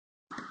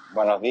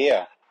Buenos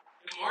días,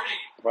 Good morning.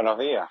 buenos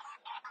días.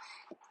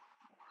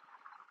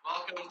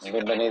 Welcome to Covenant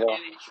Bienvenido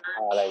Community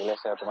Church. a la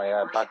Iglesia de Comunidad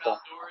del Worship Pacto.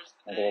 outdoors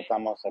Nosotros today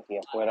estamos aquí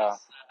on afuera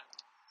this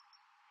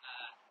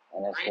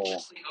en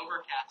graciously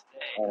overcast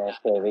day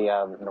este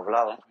día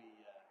nublado. as we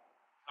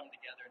come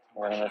together to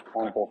Venimos worship our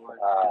juntos Lord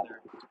a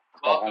together.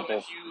 estar Welcome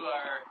juntos. if you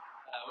are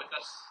with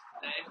us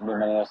today for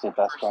Bienvenido si the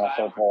estás first con time,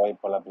 nosotros hoy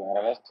por la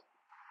primera vez,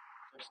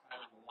 first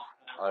time in a long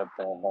time. ahora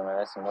por primera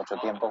vez en mucho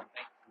tiempo. Welcome.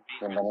 Thank you for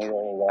being here. Bienvenido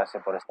y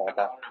gracias por estar It's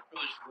an acá. honor and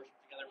privilege to worship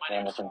together. My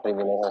name is Tenemos un John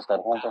privilegio de Price, estar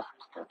I'm the juntos.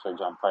 pastor Yo here, soy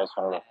John Price,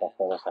 uno de los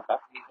pastores acá,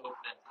 and we hope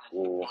that as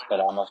you y join us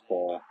esperamos today, que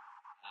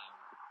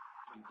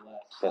to be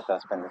blessed,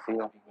 estás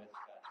bendecido to be with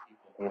God's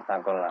people. y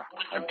están con I want to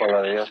el draw your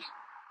pueblo de Dios. attention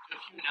to a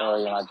few Quiero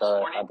llamar announcements this toda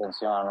morning.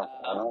 atención a los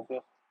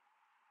anuncios.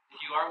 If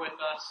you are with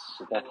us,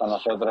 Si and estás this con is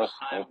your nosotros, first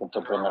time, es tu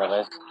there are primera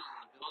vez, restrooms in the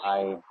building.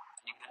 hay You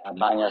can have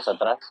baños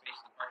atrás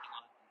face the parking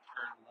lot and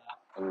turn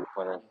left. y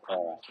puedes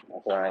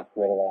hacer a la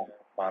izquierda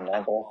cuando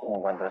entres y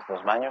encuentres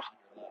los baños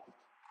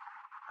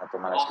a tu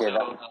mano Also,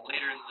 izquierda.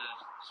 later in the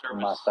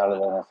service, Más tarde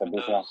en el for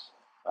servicio, those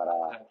para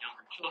who have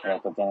younger children,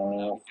 los que tienen we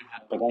niños do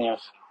have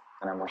pequeños, a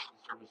tenemos,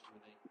 service where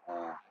they eh,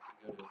 can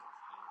go to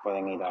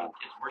pueden ir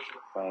kids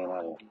worship, pueden ir be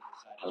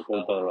inside al as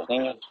culto de well. los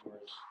niños.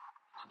 Doors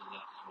to the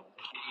left as well.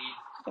 If you need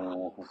Si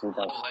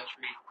necesitas level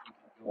entry, you can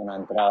go una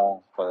entrada,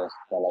 puedes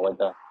dar la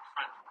vuelta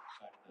front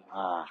side of the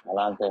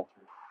adelante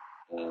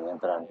y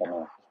entrar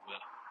también.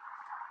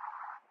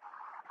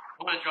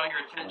 I want to draw your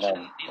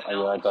attention. These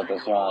Ayudar tu announcements are in your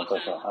atención a tus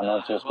bulletin,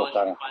 anuncios as que well as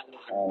están you can find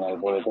them en el in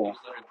boletín. the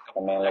newsletter.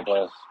 También lo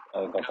puedes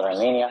encontrar en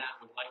línea.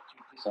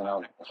 Si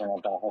no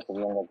estás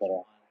recibiendo,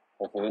 pero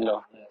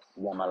recibirlo,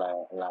 llama a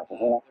la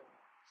oficina.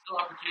 Still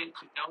opportunity to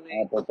Hay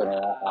donate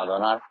oportunidad a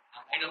donar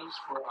items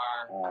for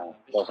our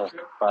cosas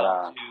trip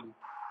para up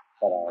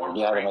to el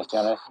viaje de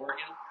misiones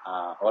Oregon.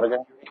 a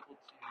Oregon. If you're able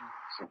to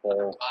Si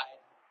puedes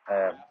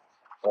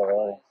provide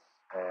proveer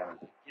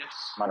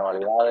gifts,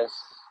 manualidades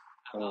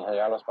y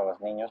regalos para los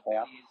niños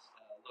allá, please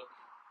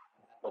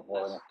look pues at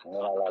puedes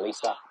mirar la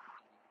lista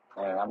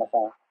en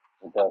Amazon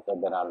y puedes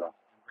ordenarlo.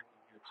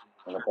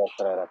 Y lo puedes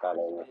traer acá a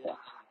la iglesia.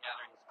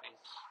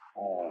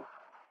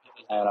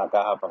 Hay una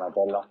caja para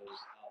meterlo.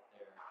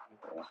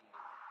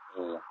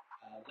 Y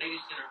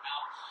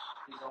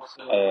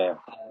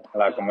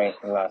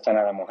la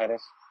cena de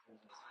mujeres,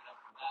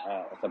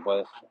 te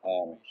puedes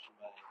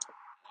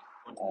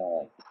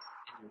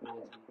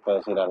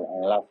ir al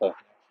enlace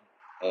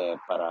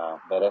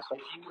para ver eso.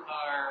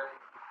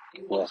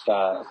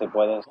 Si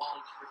puedes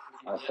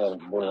hacer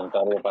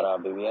voluntario para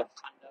vivir,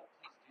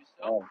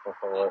 por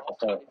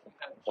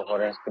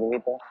favor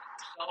inscríbete.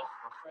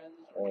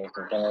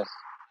 Si tienes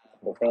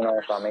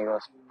vecinos o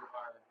amigos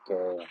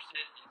que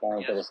están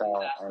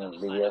interesados en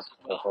vivir,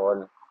 por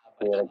favor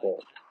pide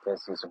que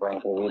si se pueden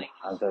inscribir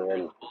antes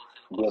del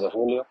 10 de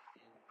julio.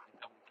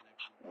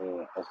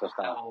 Y eso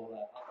está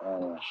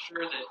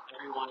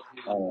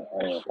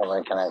en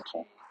Covenant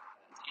Connection.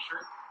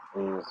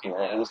 Y si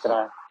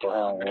registran,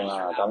 cogen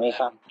una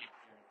camisa.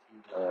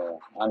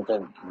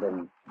 Antes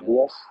del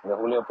 10 de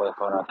julio puedes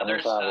coger una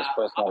camisa,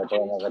 después no lo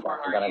podemos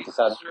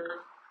garantizar.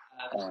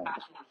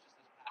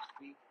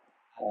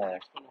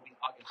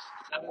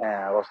 En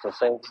agosto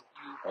 6,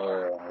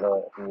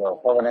 los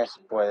jóvenes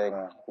si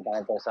están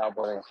interesados,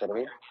 pueden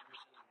servir.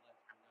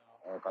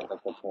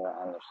 Contacto con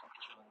Anderson.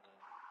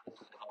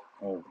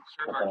 Y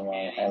lo tenemos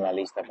en la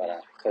lista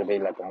para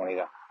servir la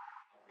comunidad.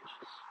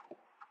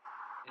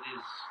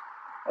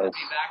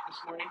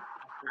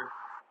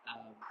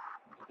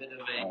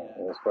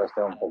 Después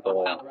de un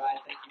poco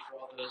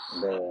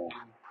de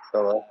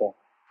todo esto,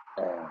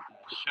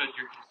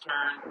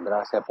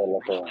 gracias por lo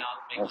que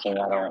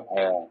enseñaron,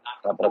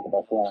 la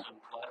preocupación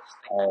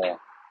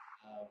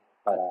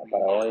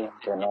para hoy,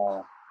 que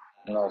no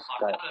nos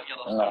pasó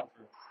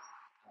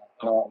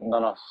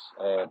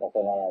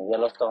nada en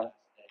Yellowstone.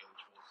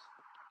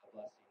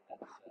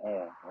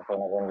 Fue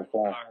una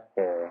bendición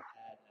que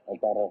el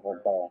carro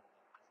reportado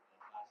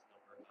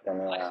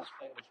tenía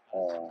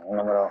un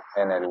número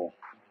en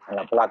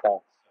la placa,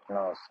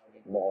 nos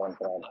dejó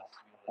entrar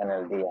en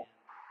el día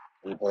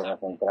y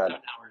pudimos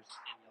entrar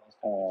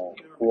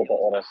 7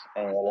 horas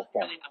en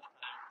Yellowstone.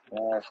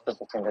 No es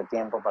suficiente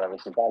tiempo para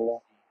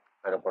visitarlo,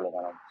 pero por lo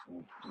menos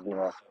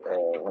vimos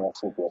unos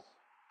sitios.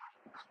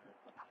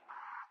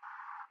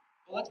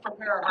 Vamos a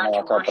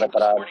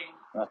preparar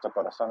nuestros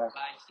corazones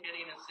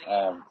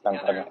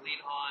cantando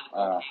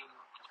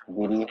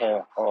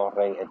Dirige, oh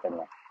Rey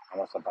Eterno.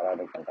 Vamos a parar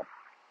de cantar.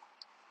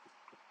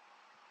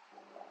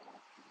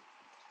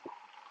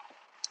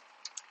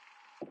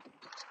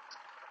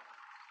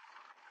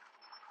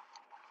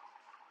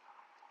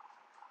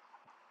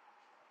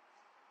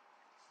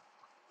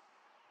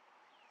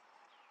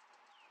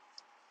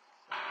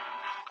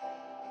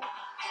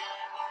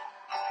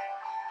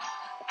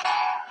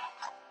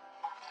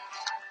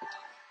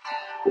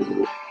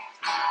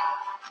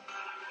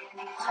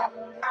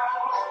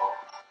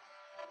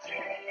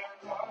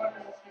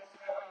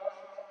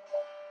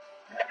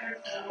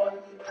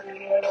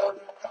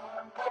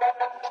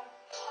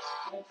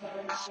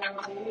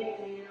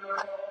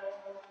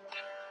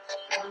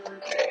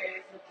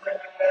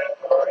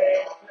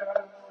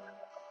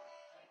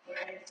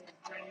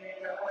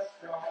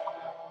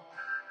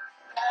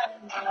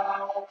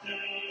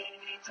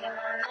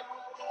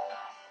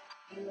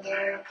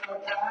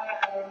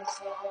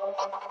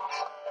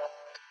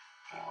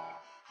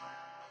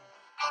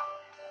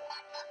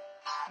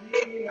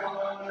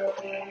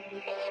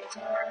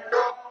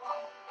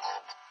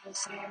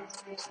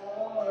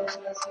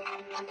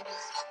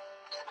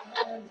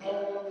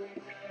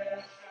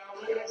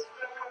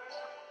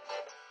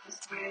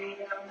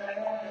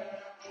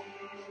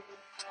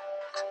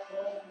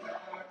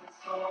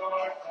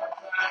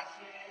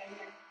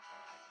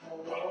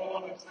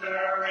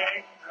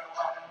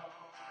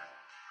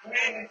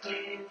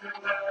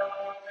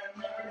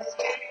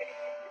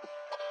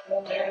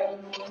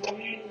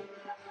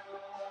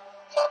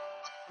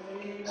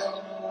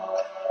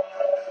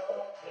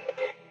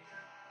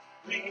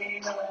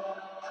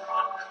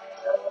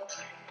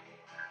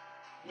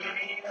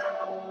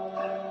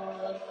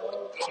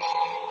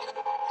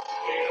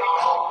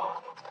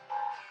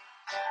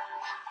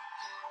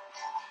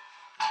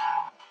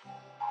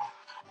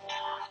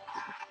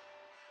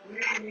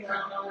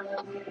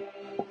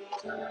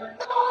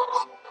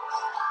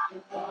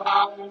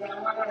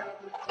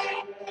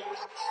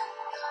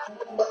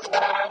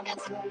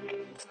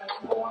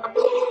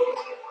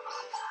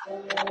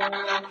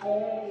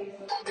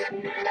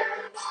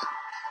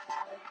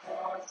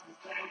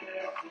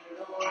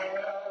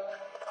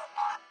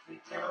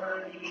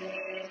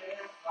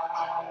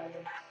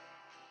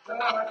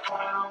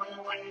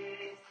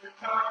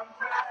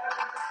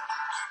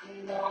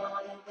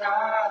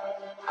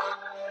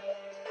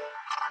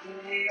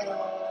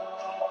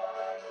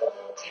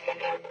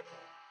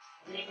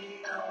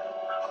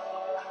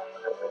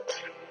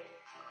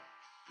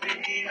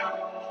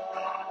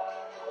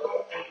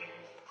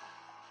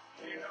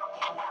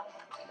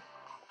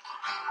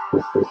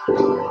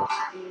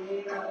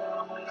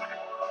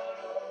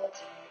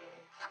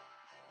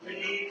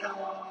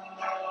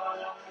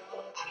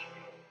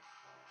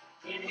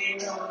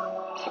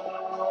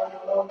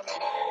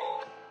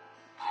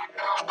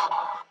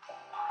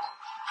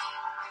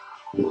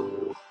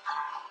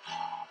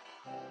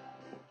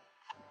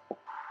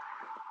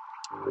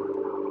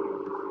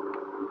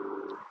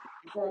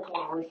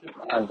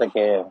 Antes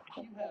que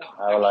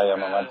hago la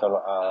llamamiento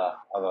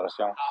a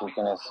adoración, si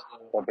tienes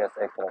copias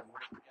extras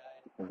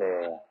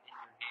de,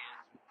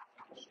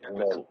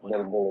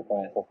 del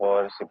boletín, por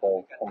favor, si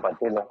puedes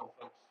compartirlo.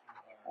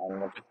 Hay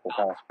muchas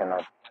personas que no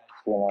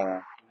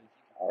tienen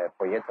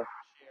folletos,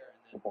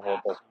 y por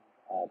favor, pues,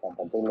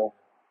 compartirlo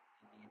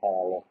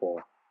para los que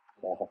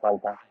les hace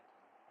falta.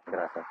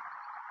 Gracias.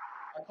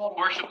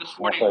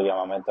 Nuestro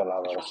llamamiento a la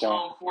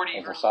adoración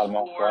es el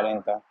Salmo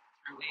 40,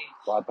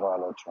 4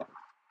 al 8.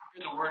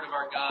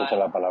 Escucha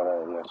la palabra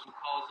de Dios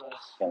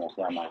que nos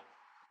llama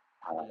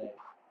a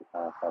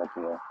estar aquí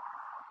hoy.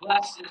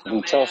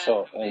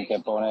 Dichoso el que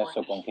pone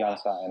su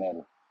confianza en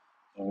Él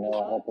y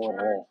no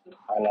recurre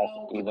a las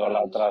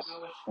idólatras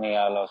ni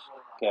a los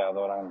que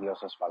adoran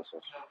dioses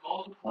falsos.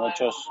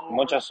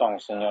 Muchas son,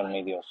 Señor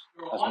mi Dios,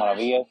 las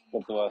maravillas que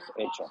tú has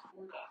hecho.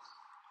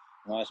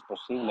 No es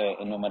posible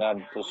enumerar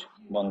tus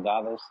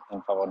bondades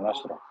en favor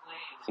nuestro.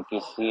 Si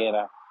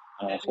quisiera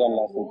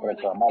anunciarlas y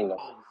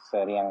proclamarlas,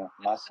 serían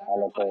más a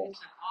lo que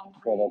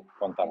puedo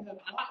contar.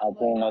 A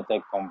ti no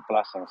te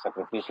complacen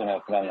sacrificios ni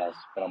ofrendas,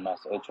 pero me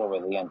has hecho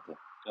obediente.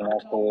 Y no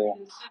has pedido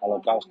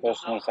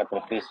holocaustos ni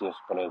sacrificios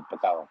por el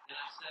pecado.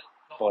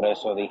 Por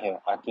eso dije,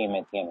 aquí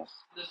me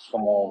tienes.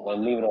 Como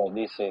el libro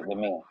dice de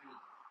mí,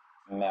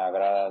 me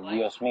agrada,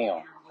 Dios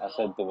mío,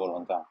 hacer tu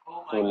voluntad.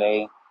 Tu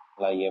ley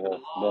la llevo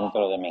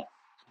dentro de mí.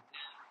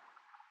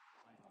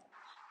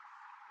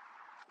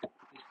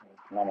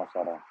 Vamos a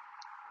orar.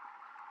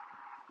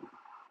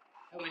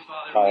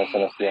 Padre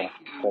Celestial,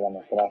 te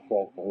damos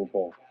gracias y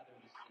te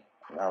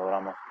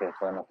adoramos que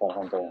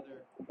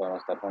podemos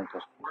estar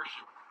juntos,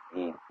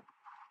 y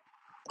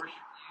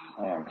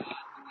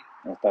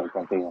estar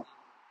contigo,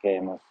 que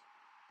hemos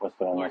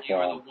puesto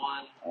nuestra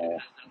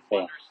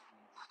fe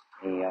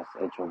y has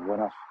hecho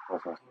buenas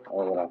cosas,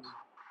 obras,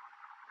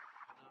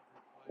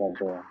 que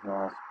tú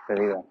nos has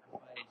pedido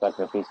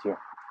sacrificio,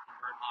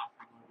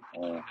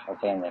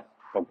 ofrendas,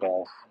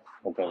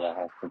 porque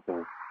bajaste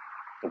tu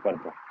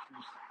cuerpo,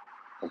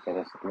 porque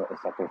eres el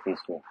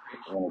sacrificio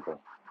único,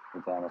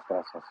 y te damos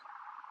gracias.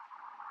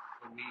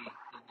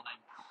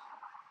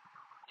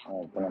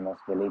 Tenemos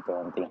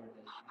delito en ti,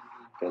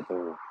 que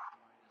tú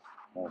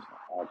nos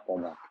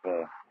apoyas,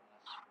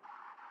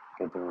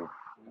 que tú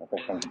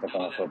estés junto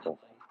con nosotros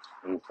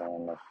y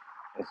tenemos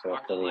eso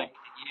este día.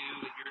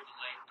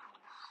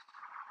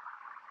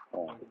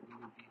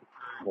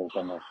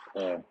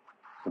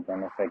 Si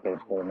tenemos fe que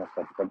podemos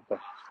ser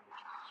perfectos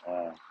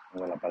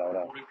de la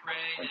palabra de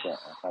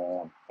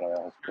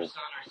Jesús.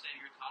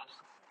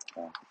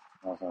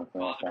 Nos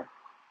enseñaste,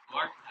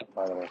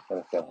 Padre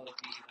Celestial,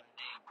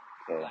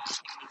 que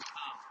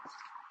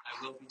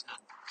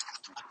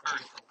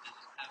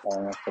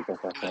Padre nuestro que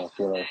estás en los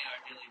cielos,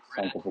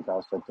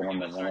 santificado sea tu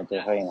nombre, venga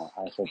tu reino,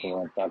 hágase tu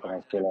voluntad como en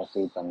el cielo,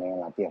 así también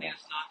en la tierra.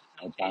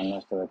 El pan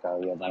nuestro de cada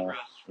día,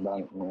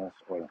 danos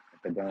hoy,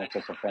 perdona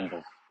nuestras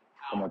ofensas,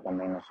 como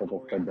también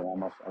nosotros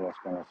perdonamos a los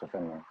que nos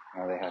ofenden.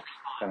 No dejas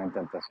caer en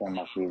tentación,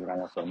 mas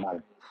líbranos del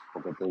mal,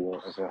 porque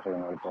tuyo es el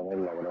reino, el poder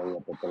y la gloria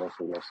por todos los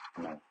siglos.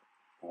 Amén.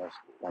 Vamos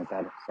a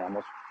cantar,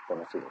 seamos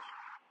conocidos.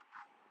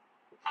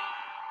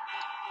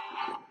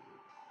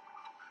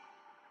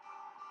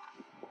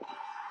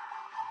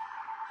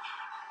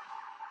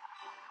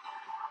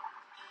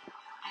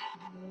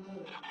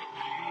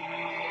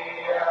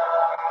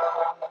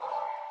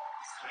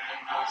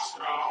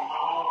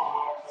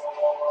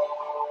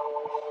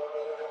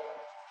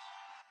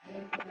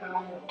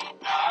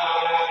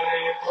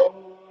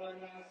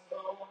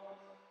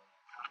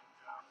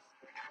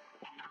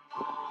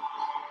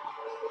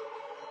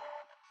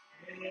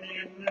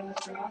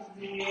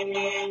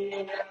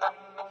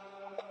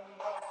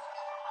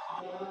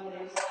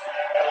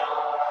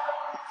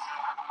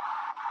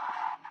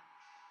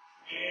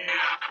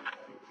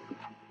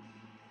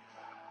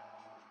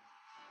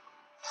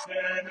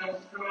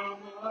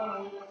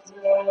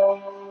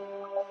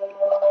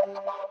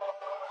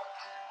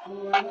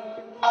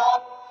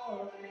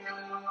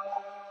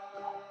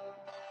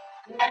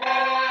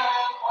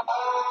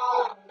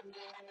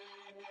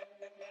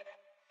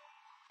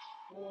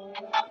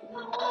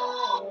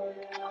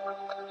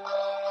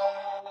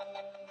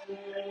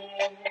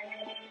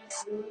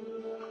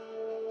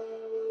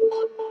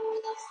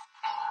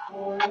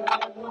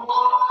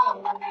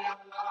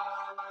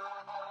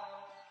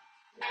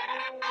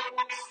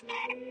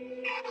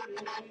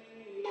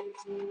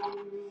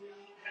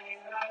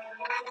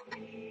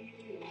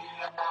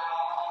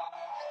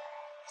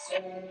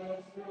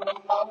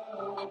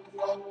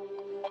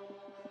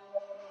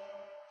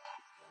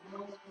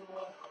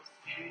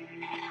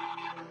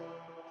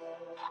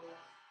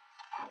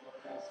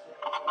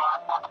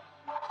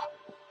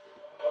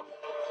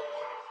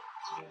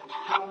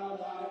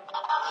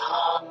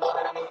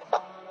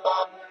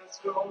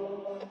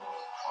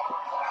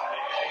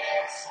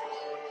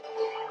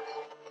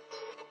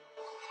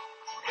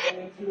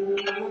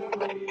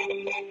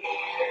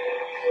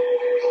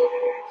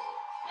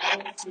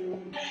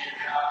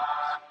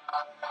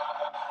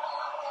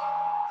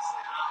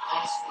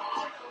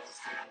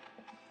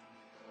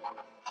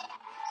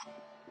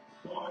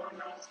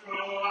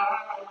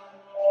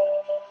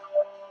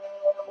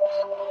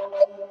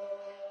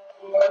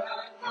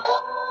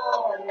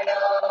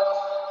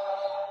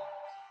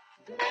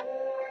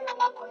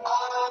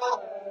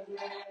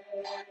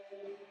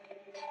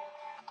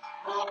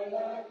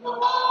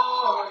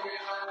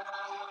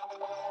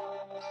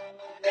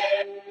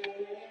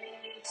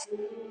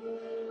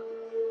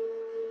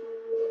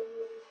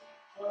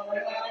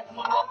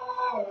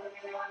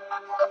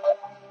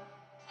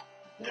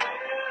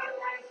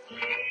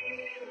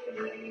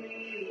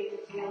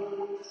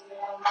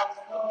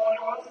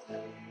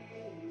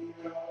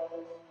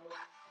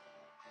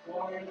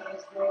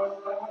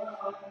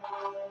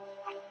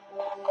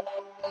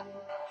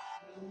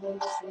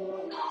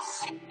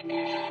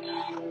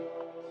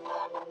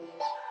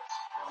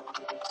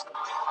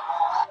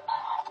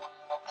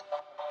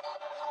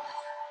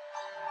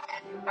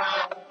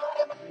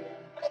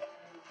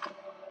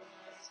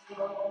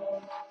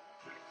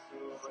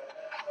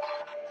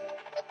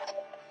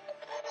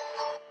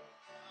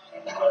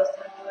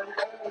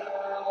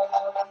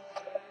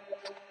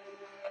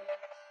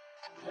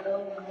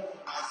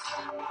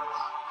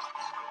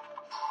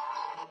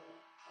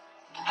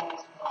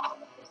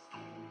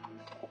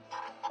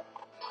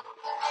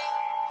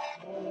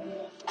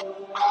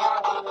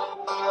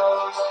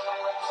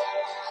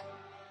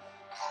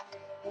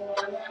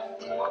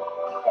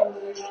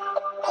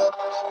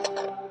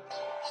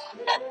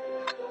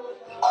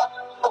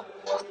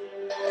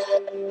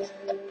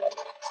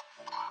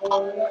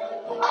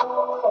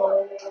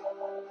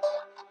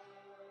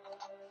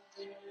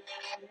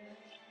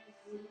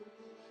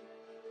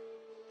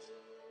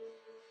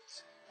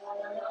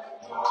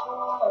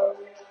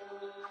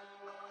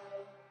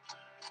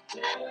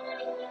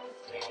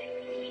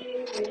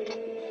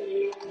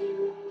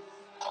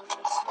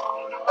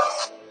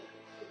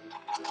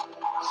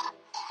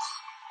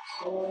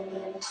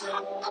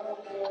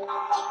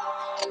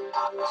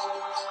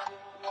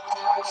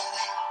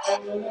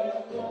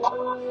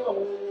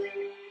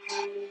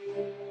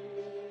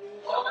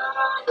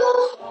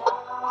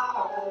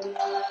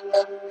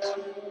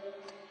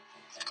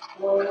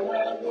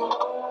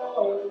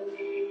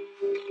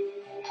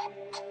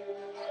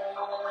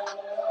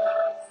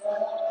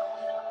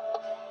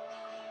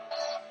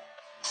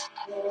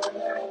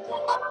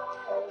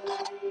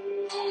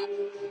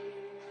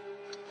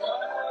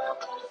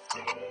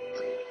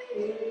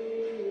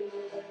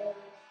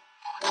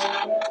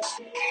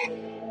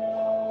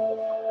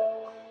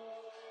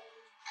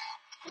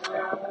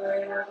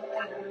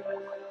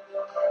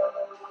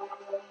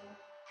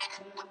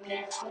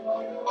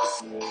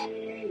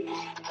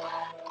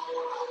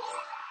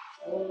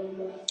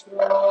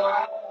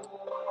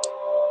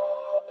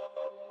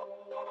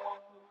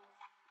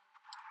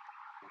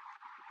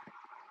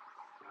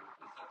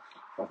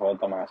 Por favor,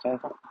 tomen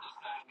asiento.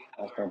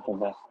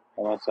 Entonces,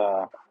 vamos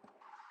a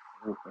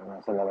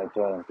hacer la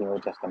lectura del Antiguo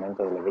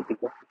Testamento de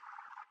Levítico.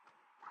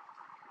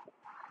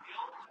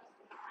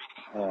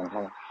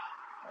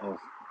 es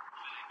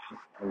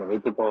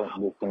Levítico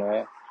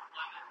 19,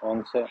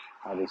 11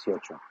 a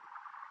 18.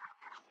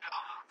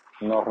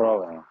 No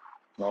roben,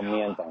 no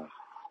mientan,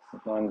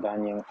 no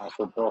engañen a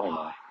su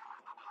prójimo,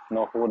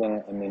 no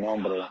juren en mi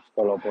nombre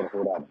solo por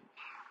jurar,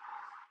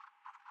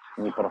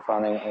 ni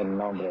profanen el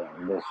nombre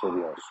de su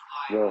Dios.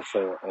 Yo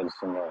soy el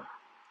Señor.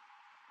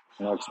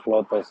 No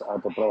explotes a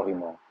tu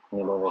prójimo,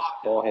 ni lo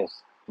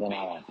despojes de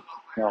nada.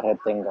 No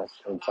retengas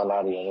el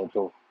salario de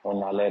tu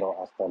jornalero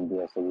hasta el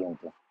día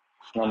siguiente.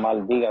 No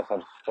maldigas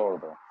al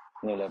sordo,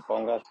 ni le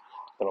pongas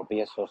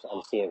tropiezos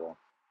al ciego,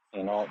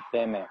 y no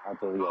teme a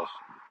tu Dios.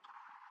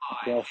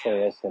 Yo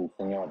soy el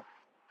Señor.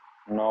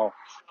 No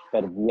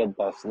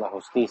perviertas la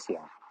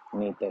justicia,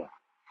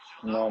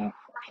 no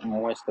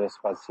muestres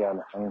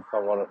parcial en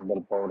favor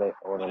del pobre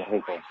o del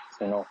rico,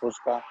 sino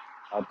juzga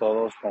a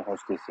todos con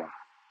justicia.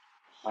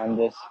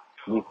 Andes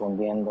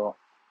difundiendo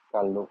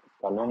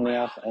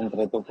calumnias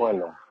entre tu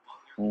pueblo,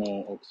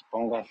 ni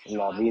expongas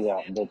la vida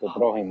de tu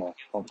prójimo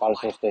con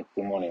falsos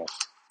testimonios.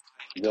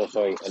 Yo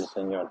soy el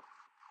Señor.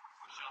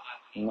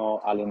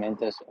 No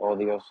alimentes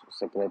odios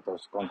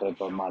secretos contra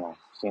tu hermano,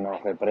 sino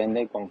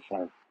reprende con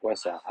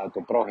franqueza a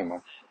tu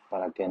prójimo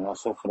para que no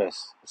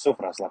sufras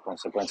las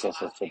consecuencias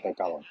de su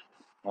pecado.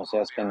 No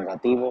seas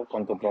vengativo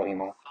con tu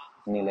prójimo,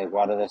 ni le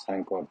guardes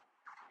rencor.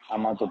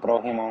 Ama a tu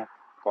prójimo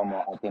como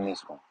a ti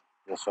mismo.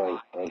 Yo soy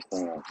el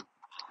Señor.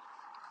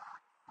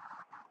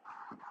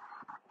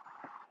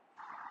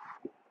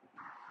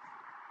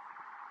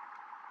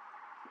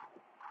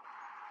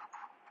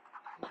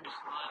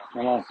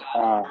 Vamos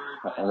a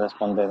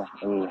responder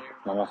y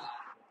vamos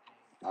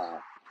a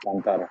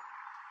cantar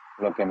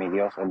lo que mi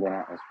Dios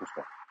ordena es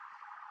justo.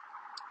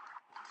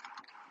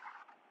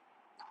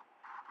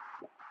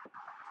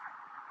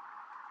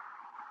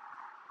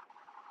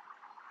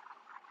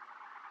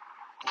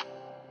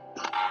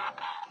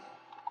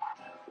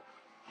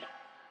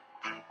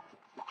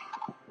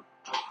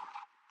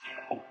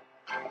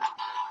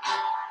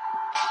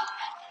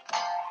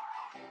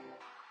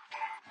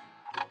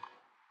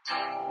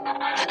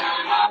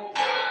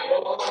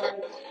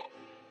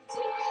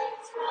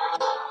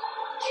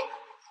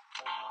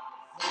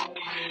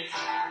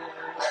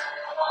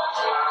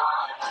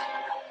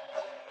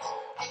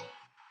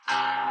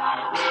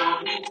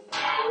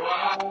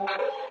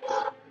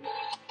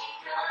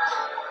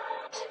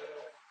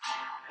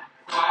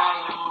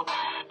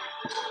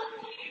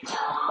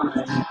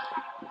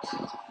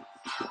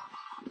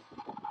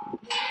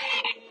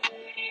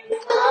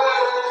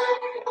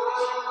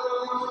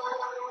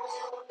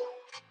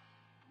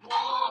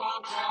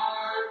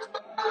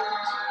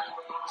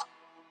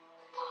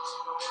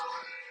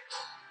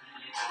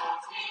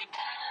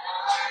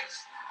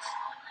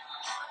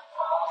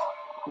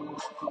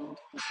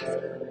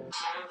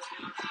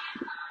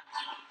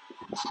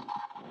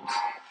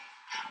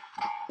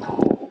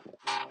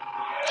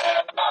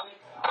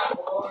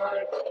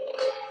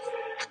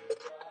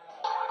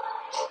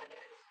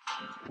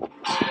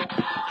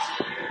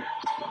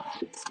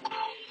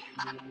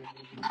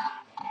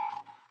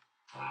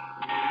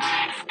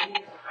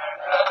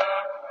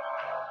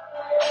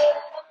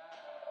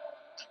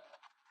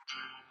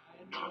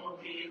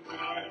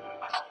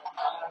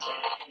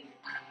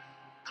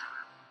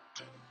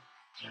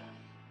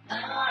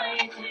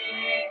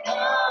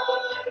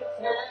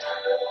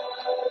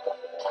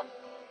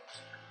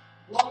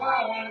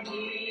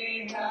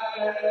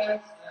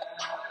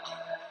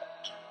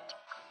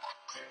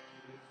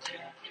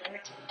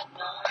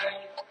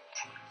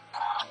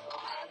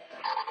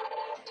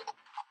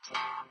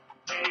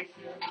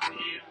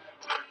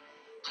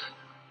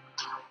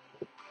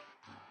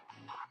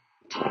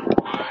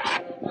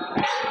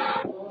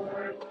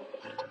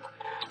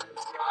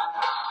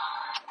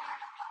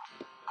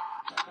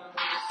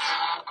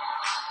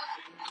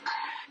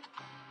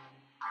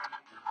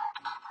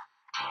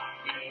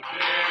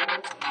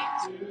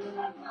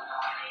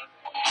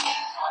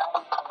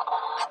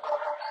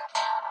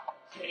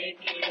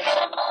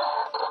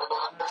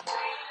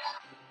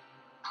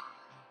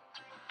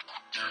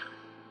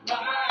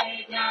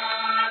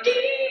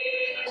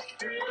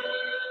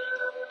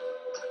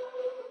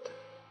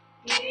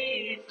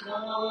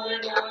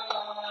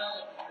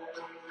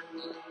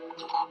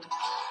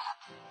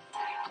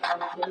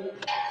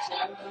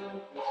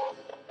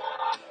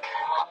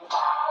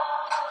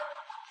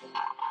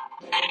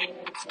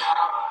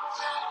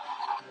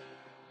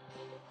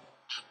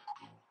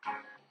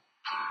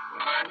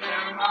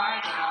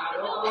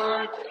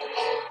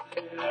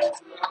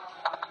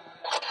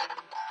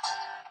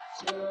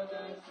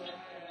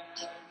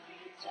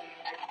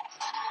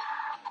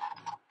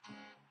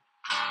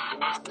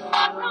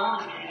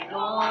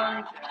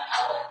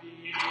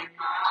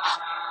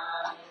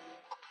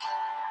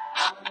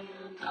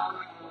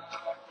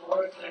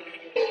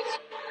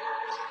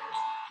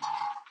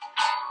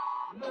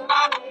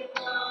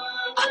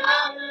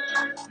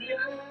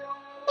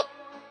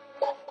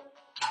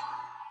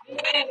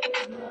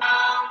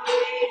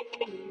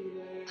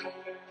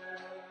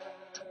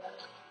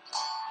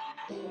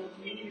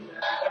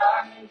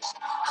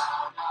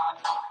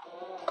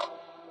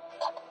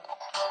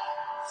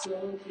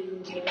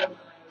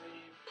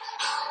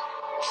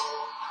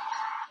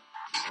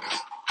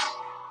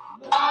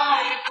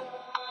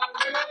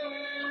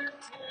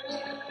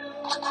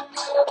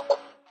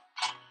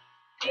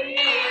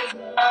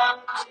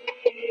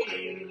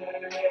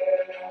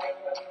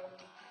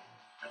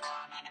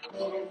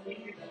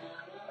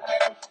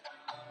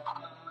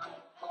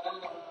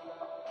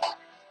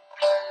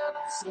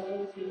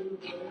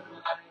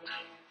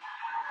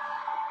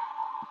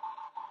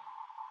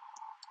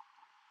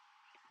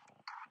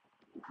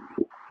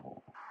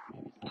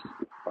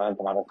 ¿Pueden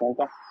tomar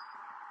asiento?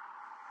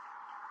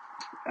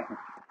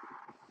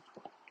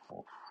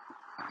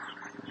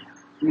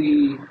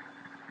 We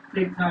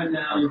take time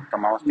now Nos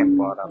tomamos to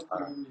tiempo ahora come to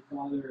para our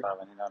Heavenly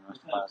Father venir a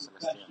nuestro with Padre that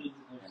Celestial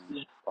confession of en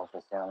sin.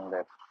 confesión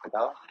de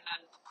pecado.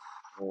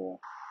 Y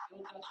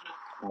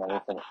como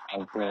dice el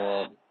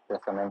Antiguo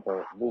Testamento,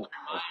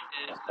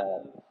 está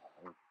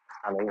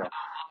leído.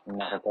 Y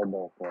me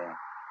recuerdo que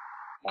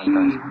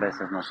cuántas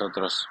veces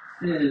nosotros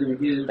Sin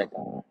against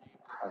pecamos,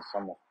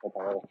 somos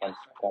pecadores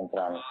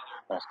contra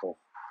nuestros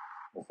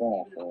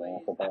vecinos y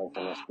nuestro Padre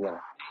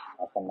Celestial,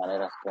 hasta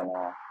maneras que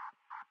no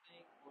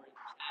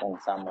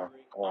pensamos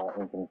o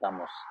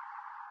intentamos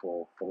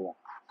que sería.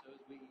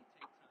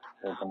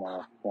 Y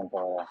tomamos tiempo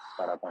ahora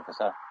para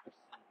confesar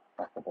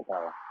nuestro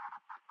pecado.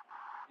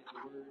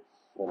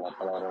 Que la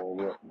palabra de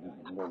Dios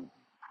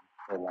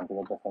del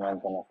Antiguo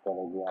Testamento nos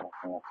puede guiar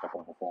en nuestra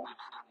confesión.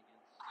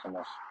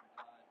 Somos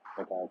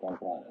pecados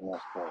contra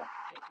nuestro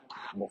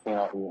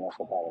vecino y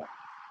nuestro Padre.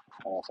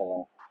 Vamos a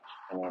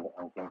venir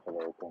en tiempo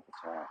de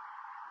confesión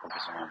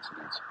en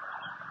silencio.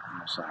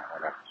 Vamos a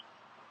orar.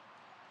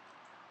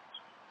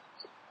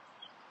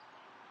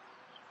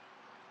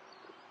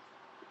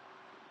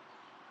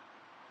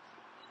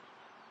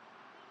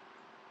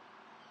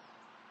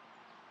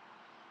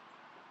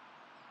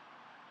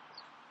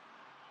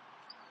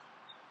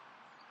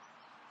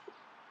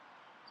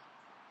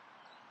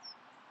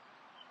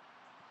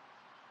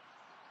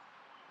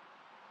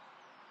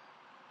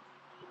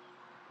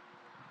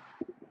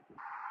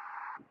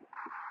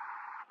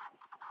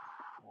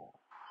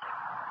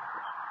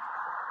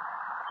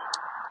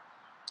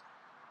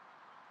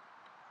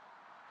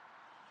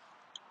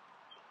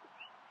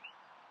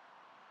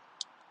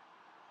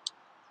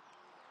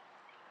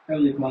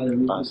 Heavenly Father,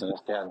 we Padre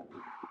Celestial,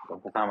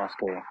 confesamos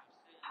que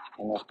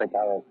hemos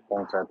pecado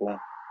contra ti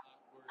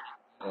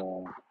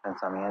en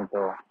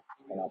pensamiento,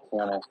 en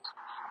acciones,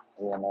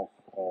 y hemos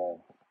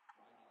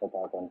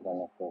pecado contra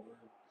nuestros,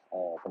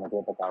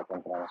 cometido pecado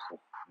contra nuestros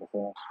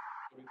vecinos.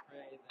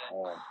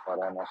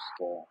 Oremos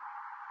que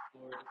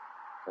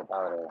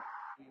Padre,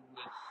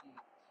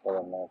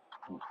 podemos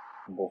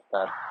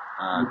buscar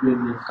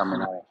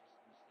caminar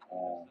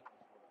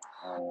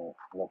en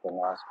lo que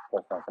nos has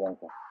puesto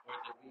enfrente,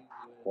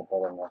 que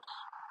podemos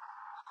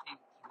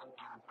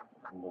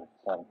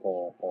buscar,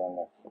 que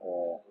podemos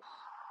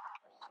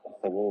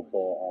seguirte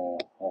en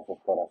nuestros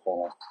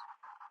corazones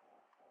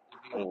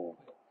y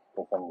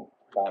que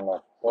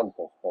estamos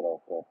cortos,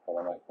 pero que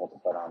podemos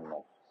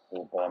recuperarnos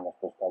y podemos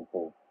buscar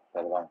tu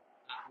perdón,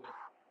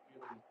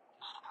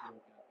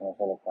 no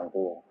solo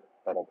contigo,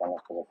 pero con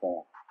nuestros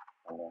vecinos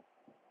también.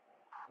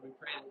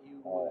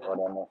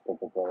 Oremos que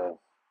tú puedes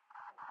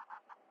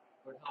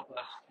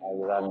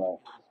ayudarnos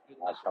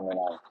a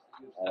caminar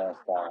en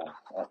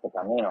este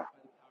camino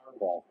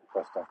que has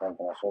puesto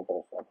frente a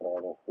nosotros a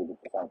través del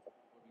Espíritu Santo.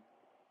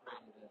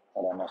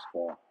 Oremos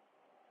que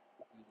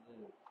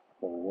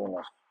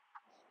vivimos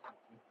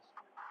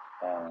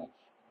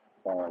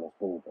con el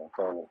Espíritu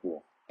todos los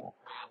días.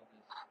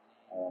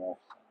 Oremos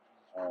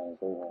en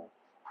tu Hijo,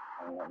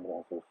 en el nombre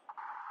de Jesús.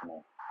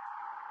 Amén.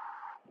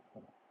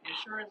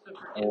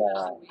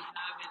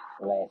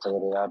 La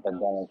seguridad,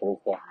 perdón, en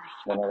Cristo.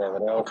 Bueno, de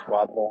Hebreos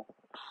 4,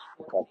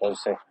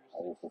 14 a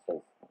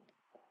 16.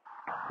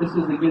 This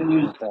is the good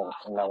news. Esta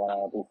es la buena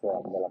noticia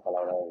de la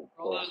palabra de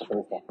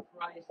Jesucristo.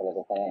 Que lo que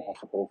están en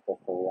Jesucristo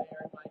este día.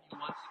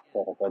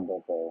 Te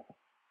recuerdo que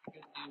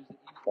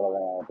la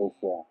buena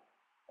noticia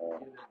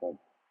que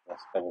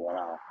es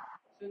perdonada.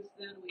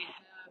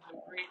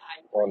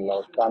 Por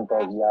lo tanto,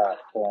 ya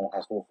que en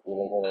Jesús y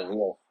el Hijo de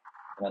Dios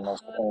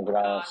tenemos un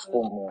gran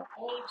sumo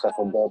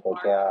sacerdote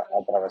que ha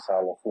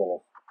atravesado los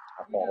cielos.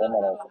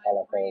 Aferrémonos a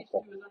la fe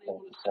que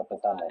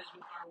profesamos,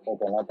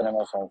 porque no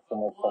tenemos un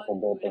sumo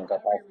sacerdote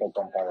incapaz de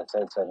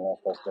compadecerse de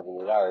nuestras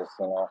debilidades,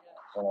 sino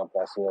uno que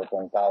ha sido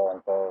tentado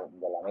en todo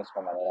de la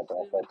misma manera que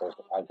nosotros,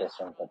 antes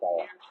sin pecado.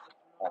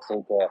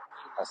 Así que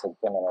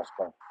acerquémonos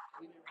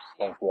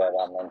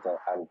confiadamente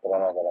al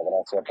trono de la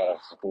gracia para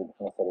recibir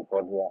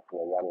misericordia y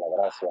hallar la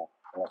gracia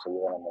que nos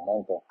ayuda en el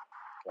momento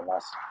que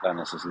más la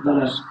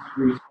necesitamos.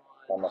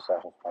 Vamos a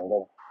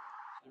responder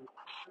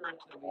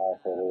a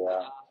ese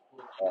día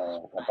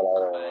en la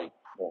palabra de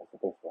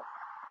Jesucristo,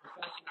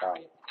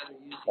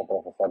 a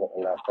profesar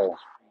la fe,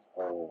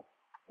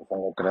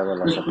 el credo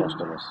de los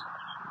apóstoles.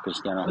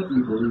 Cristiano,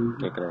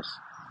 ¿qué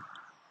crees?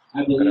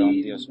 Creo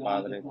en Dios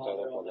Padre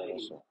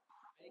Todopoderoso,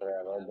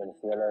 Creador del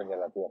cielo y de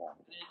la tierra,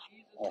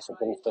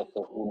 Jesucristo,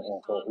 su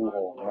único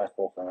Hijo,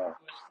 nuestro Señor,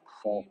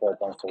 quien fue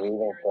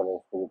concebido por el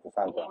Espíritu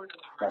Santo,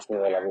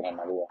 nacido de la Virgen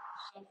María,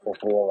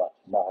 sufrió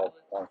bajo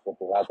Poncio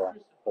Pilato,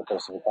 fue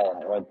crucificado,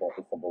 muerto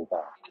y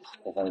sepultado,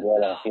 descendió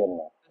al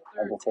infierno,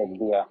 al tercer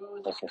día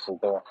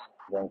resucitó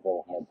de entre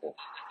los muertos,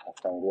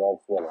 ascendió al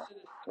cielo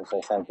y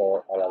se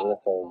sentó a la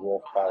diestra de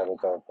Dios Padre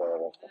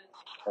Todopoderoso.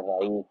 Desde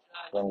ahí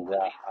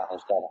vendrá a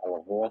juzgar a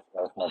los vivos y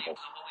a los muertos.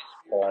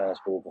 Creo en el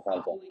Espíritu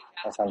Santo,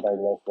 la Santa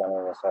Iglesia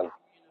Universal,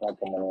 la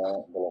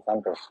comunión de los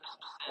santos,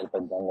 el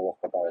perdón de los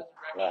pecados,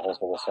 la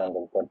resurrección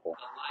del cuerpo,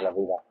 la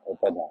vida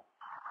eterna.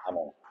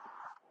 Amén.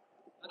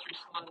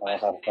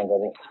 Vamos a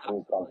responder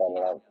y cantar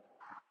la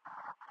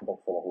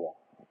doxología.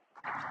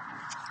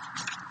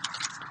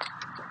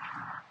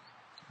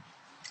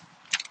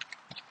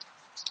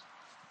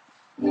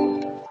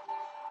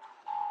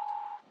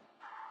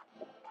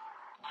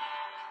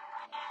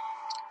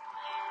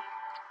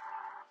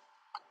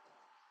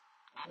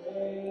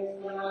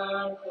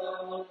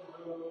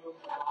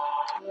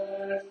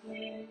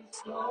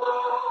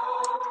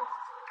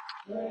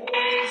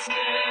 Praise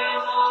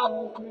Him,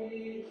 all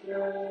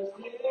creatures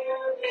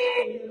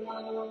here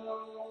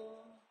below.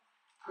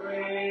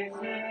 Praise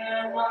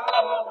Him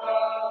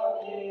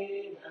above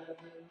the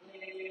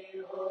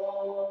heavenly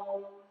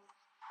host.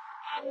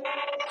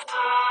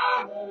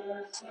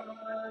 Father,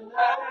 Son,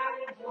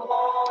 and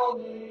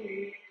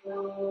Holy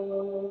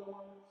Ghost.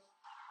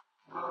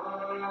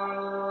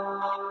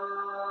 Amen.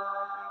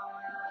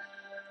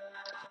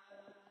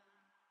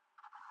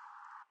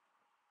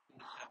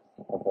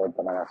 Por favor,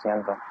 tomen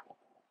asiento.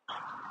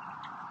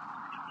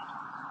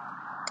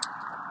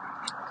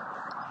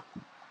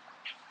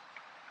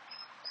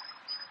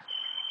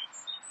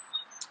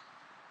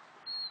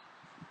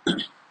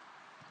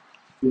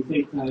 We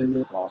take time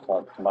now. Vamos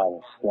a tomar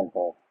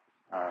tiempo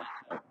a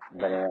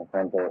venir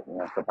enfrente de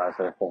nuestro Padre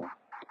Celestial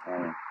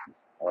en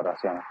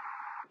oración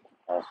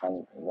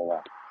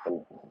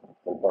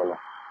del pueblo.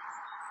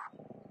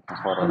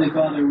 Heavenly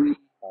Father, we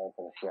Padre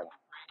Celestial,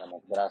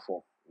 damos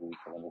gracias y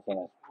te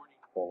bendecimos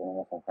por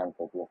venirnos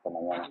enfrente de ti esta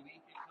mañana,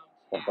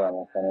 que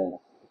podamos venir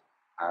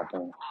a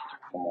ti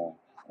como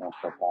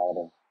nuestro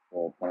Padre, que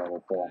nos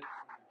desea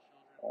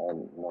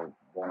lo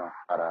bueno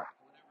para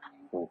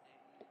sus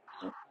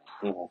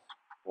hijos,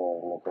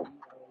 por lo que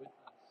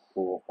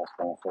tú estás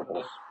con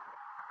nosotros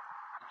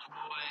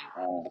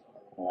en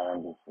la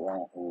bendición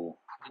y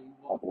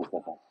la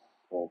tristeza,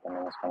 que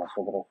tenemos con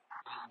nosotros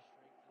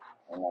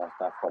en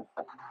nuestra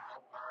fuerza,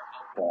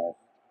 que nos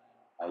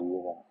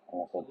ayuda a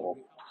nosotros,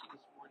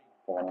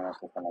 que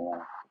venimos esta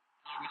mañana.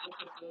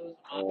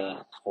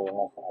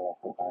 Subimos a los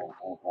que están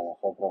entre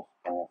nosotros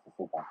que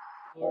necesitan.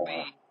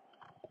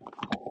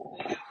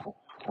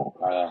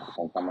 Ahora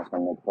sentamos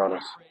en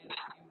lectores.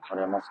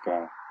 Oremos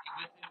que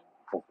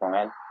pues, con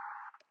él,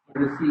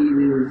 want to see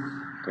this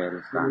que él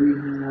está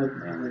rehab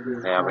en of the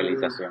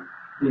rehabilitación,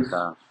 his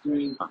está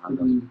strength to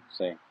bajando, be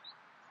sí,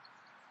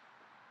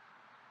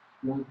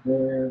 not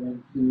there and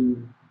to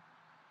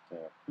que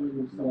find no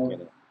himself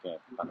quiere, que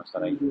para no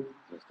estar ahí,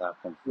 que está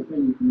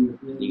within you,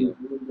 confundido,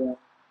 Linda,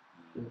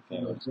 y que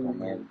ores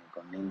con él y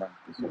con Linda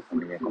y su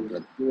familia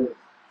completa, que,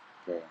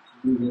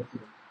 be with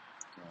him,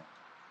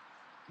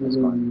 que es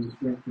con giving you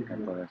strength que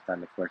and puedes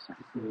darle fuerza,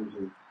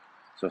 wisdom.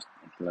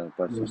 que lo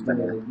puedes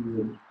sostener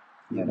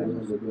y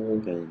oremos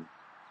que él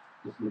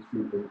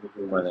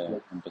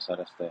puede empezar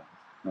este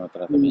nuevo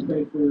tratamiento.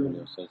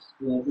 Dios es,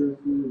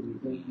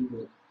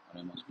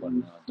 oremos por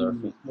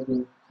Dorothy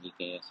y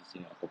que ella se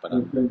siga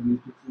recuperando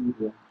y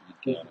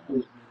que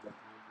oremos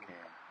que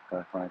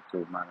puedas poner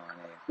tu mano en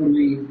ella.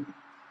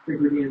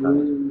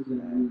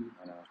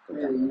 Oremos por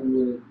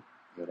Daniel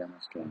y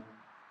oremos que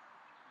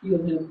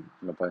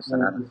lo puedes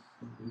sanar de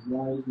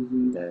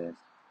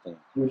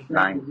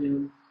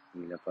Lyme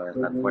y le puedes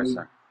dar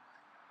fuerza,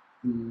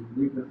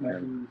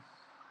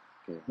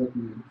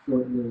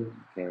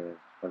 que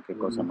cualquier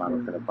cosa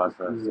mala que le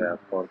pase sea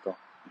corto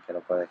y que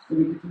lo puedes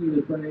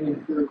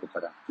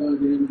recuperar. Y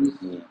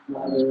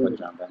oremos por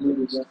John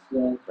Baptist,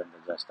 Brenda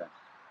Justa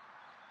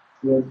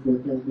y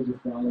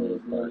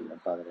por el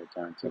padre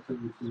John Tucker,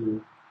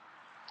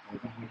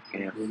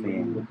 que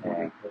fin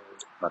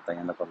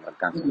batallando contra el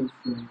cáncer.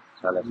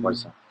 Dale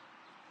fuerza,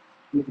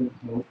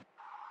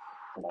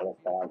 dale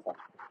esperanza,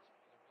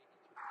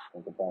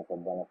 que puedan ser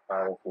buenos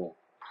padres y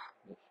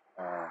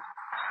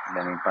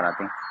venir para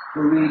ti,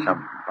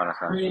 para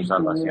su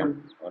salvación.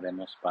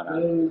 Oremos para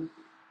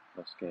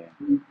los que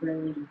en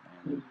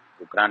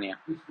Ucrania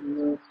y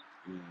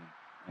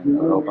en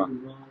Europa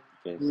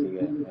que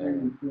sigue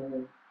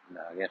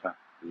la guerra,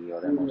 y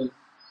oremos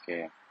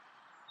que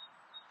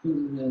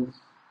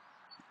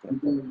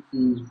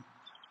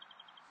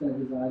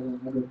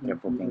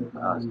Putin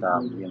está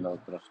viendo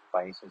otros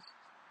países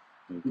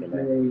y que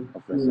le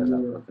ofrece la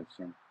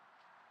protección.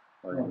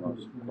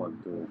 Oremos por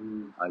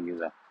tu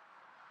ayuda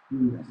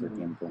en este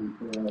tiempo,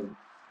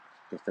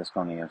 que estés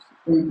con ellos.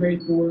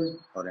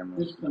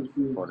 Oremos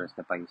por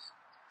este país.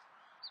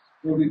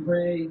 Oremos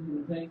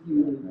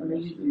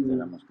y te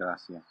damos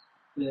gracias,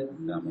 te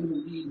damos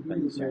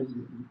bendición,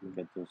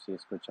 que tú sí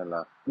escuchas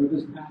las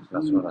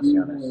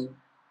oraciones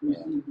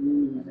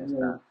en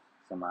esta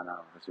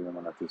semana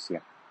recibimos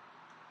noticia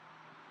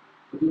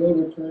If you're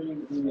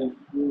overturning and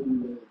will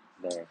be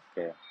de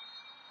que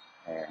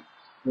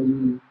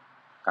praise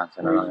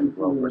cancelaron you el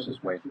for Roe the versus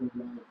Wade,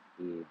 protection of life.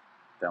 y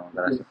te damos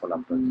gracias por la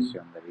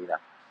protección de vida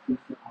Speak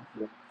to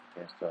offer.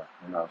 que esto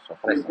nos We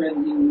ofrece. pray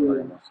that you would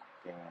Oremos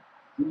que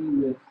be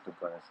with tú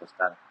puedes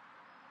estar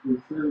your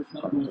church,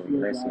 help con us, tu Lord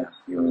iglesia God,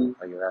 y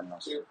to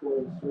ayudarnos care for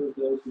and serve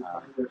those who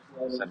a find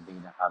themselves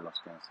servir a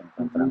los que se in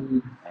encuentran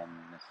need,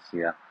 en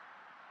necesidad,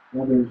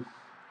 mothers,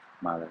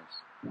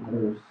 madres,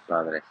 fathers,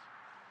 padres,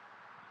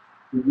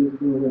 to give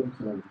them a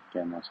time.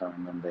 que no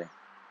saben dónde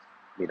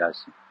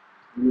virarse,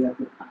 We have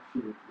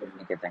compassion of y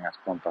them. que tengas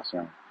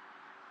compasión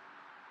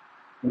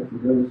But for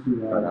those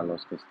who para are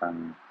los que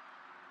están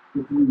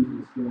confused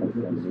and scared of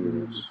what this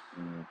confundidos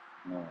means,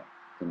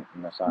 y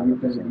no saben lo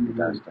que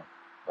significa esto.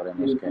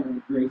 Oremos we que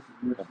find grace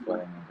and que mercy.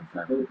 pueden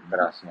encontrar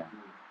gracia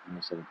y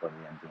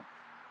misericordia en ti.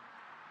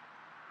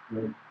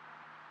 Lord,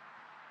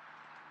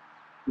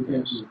 we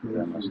thank Dios, you, te praise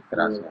damos you for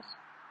gracias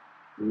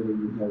the way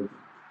you have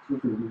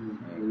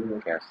intervened in the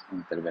world. que has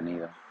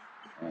intervenido.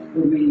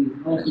 Lord, we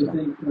also Esto.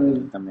 think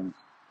of También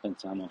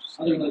pensamos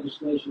other en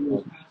legislation that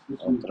was passed this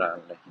week.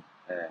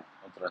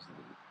 otras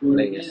Lord,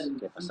 leyes again,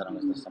 que pasaron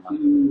seeking esta semana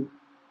to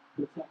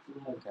protect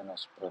life. que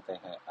nos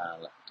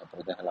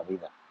protege la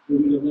vida.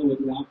 Lord, we don't know what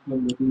the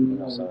outcome will be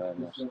No of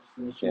sabemos this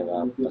legislation, qué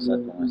va a or if it pasar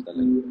will con esta be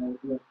ley,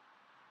 what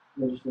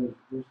legislation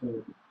is.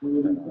 Lord,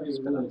 we pero pray it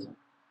esperanza. would.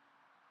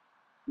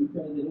 We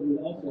pray that it would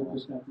also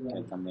Oremos protect que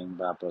life. también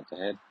va a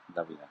proteger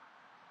la vida.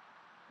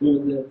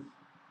 Lord, that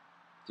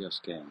Dios,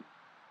 que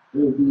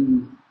there will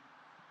be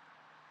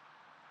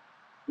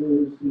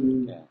those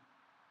who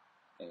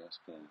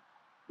ellos que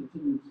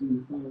continue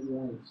to find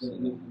life that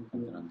siguen make them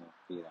encontrando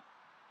vida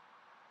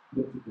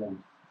put to death.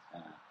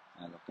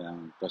 a lo que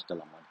han puesto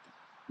la muerte.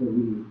 Lord,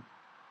 we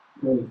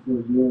pray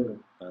for your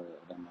Pero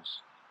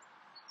oremos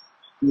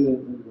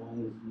good and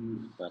wise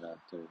use para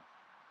tu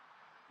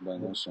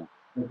buen uso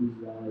of these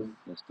laws.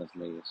 de estas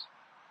leyes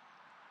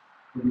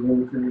That the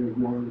overturning of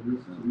law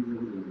needs to be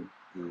regulated.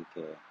 y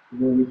que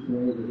Lord, we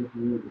pray that it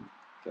would,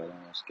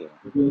 oremos que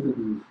that both of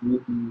these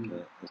would be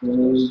estos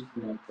those dos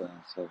that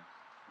puedan ser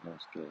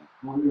los que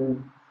honor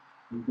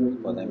and bring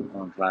pueden life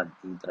honrar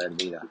y traer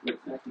vida to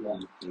protect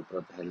life. y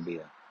proteger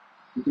vida.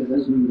 Because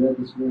as we read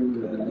this morning,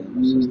 Que that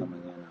leímos you esta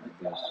mañana,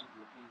 Dios,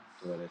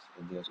 tú eres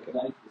el Dios que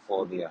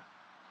odia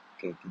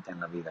que quiten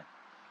la vida,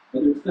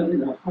 whether it's done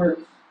in our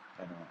hearts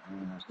pero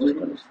en nuestros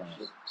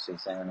corazones, si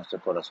sea en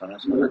nuestros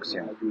corazones o en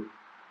acción,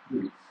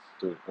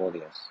 tú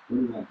odias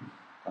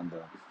cuando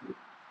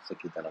se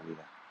quita la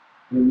vida.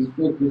 and we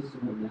focus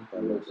on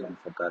that, Lord, Podemos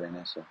enfocar en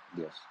eso,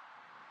 Dios,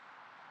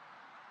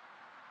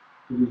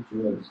 to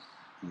rejoice,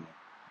 y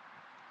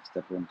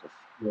este punto,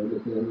 Lord,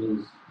 that there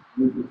is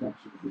new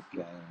protection this que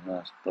day hay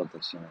nuevas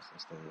protecciones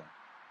este día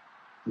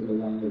for the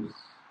lives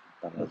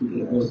para of las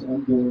people, vidas, both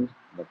unborn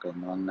los que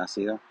no han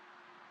nacido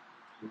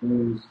and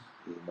those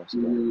y los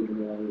who live in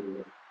the light of the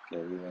world. que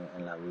viven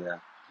en la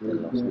vida de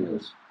los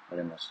vivos.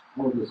 Oremos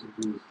All this in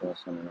Jesus' name.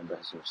 todos en el nombre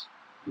de Jesús.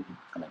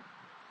 Amén.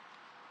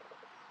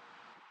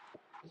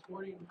 This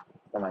morning,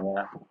 Esta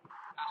mañana,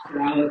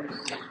 Pastor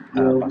Alex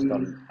Pastor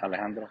will be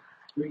Alejandro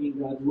bringing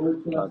God's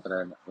word to va a us.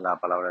 traer la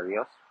palabra de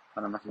Dios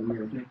para And nosotros. we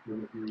are thankful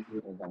that he is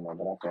here. Y damos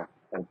gracias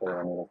por poder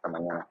venir esta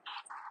mañana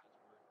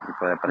y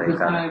poder At this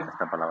predicar time,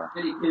 esta palabra.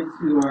 many kids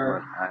who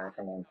are A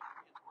este momento,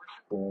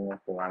 los niños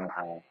que van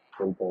a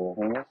culto de los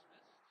niños,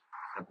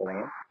 ¿se pueden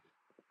ir?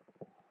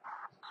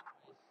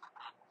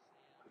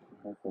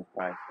 Estos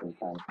pais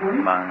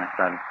van a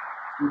estar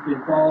you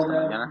can follow esta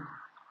them mañana,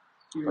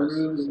 to your pues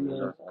room in the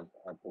seguirlos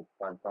a tu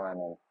cuarto en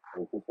el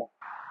edificio.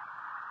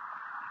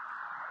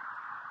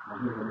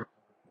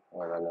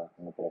 Voy a darle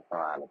el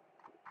micrófono a Alex.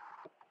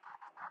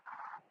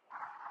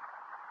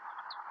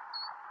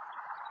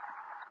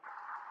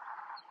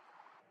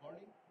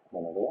 morning.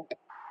 Buenos días.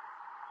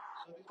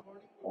 So this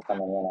morning, Esta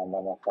mañana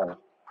vamos a estar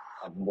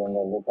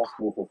viendo Lucas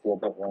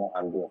 17, 1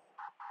 al 10.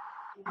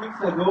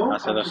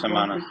 Hace 2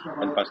 semanas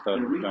el pastor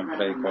John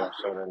predicó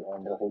sobre el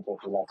hombre rico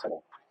y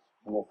Lázaro,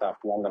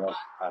 desafiándonos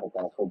a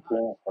reconocer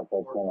quién o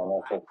qué tiene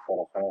nuestros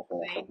corazones y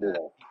nuestras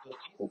vidas,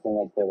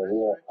 diciendo que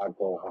debido a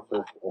que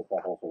Jesús es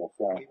la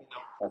resurrección,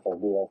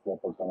 nuestras vidas le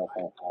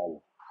pertenecen a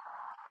Él.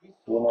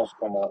 Vimos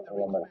como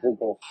el hombre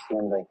rico,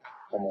 siendo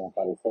como un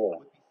fariseo,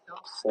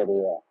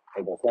 sería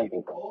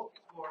egocéntrico,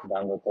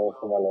 dando todo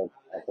su valor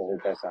a su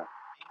riqueza,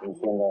 y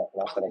siendo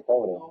Lázaro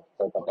pobre,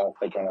 fue capaz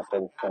de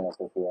conocer su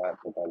necesidad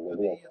total de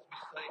Dios.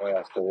 Voy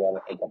a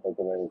estudiar el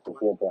capítulo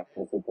 17,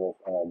 versículos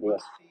 1 al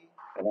 10.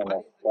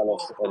 Tenemos cuál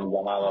es el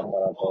llamado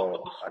para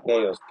todos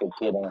aquellos que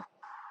quieren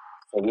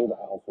seguir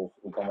a Jesús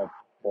y cómo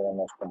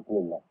podemos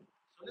cumplirlo.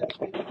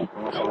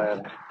 Vamos a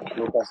leer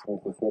Lucas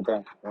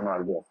 17, 1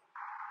 al 10.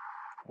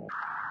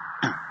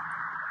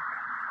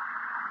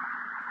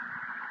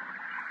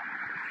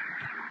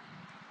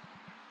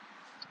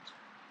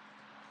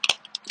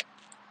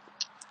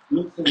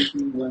 Luke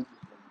 17:1.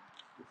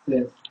 It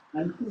says,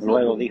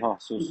 Luego dijo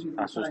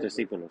a sus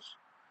discípulos,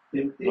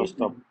 los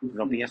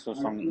tropiezos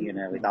son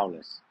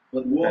inevitables,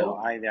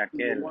 pero hay de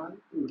aquel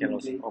que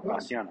los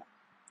ocasiona.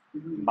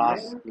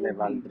 Más le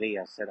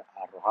valdría ser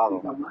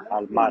arrojado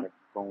al mar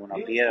con una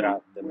piedra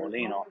de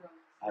molino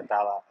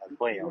atada al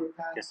cuello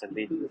que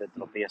servir de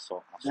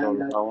tropiezo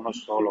a uno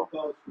solo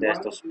de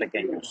estos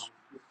pequeños.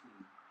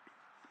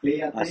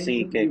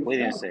 Así que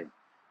cuídense.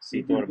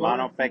 Si tu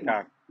hermano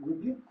peca,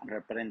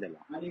 repréndelo,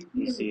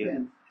 y si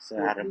se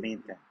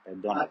arrepiente,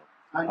 perdónalo.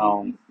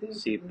 Aun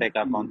si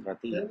peca contra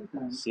ti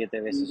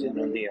 7 veces en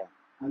un día,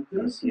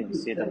 y si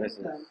 7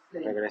 veces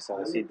regresa a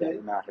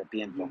decirte, me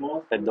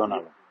arrepiento,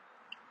 perdónalo.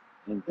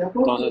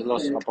 Entonces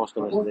los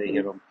apóstoles le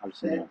dijeron al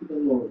Señor,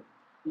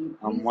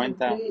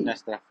 aumenta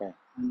nuestra fe.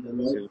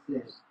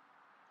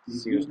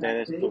 Si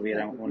ustedes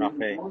tuvieran una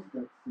fe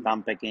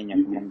tan pequeña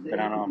como un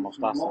grano de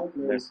mostaza,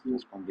 les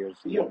respondió el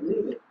Señor,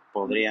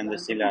 podrían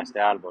decirle a este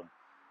árbol,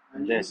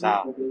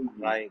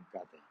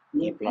 desarráigate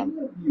y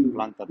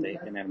plántate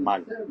en el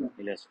mar,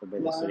 y les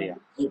obedecería.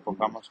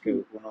 Supongamos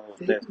que uno de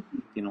ustedes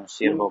tiene un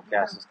siervo que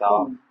has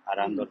estado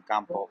arando el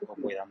campo o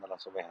cuidando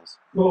las ovejas.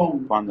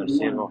 Cuando el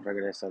siervo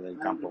regresa del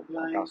campo,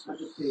 ¿acaso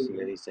si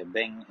le dice,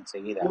 ven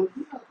enseguida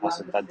a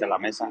sentarte a la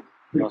mesa?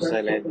 ¿No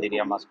se le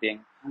diría más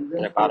bien,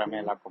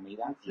 prepárame la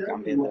comida y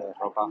cámbiate de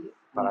ropa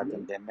para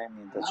atenderme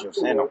mientras yo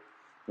ceno?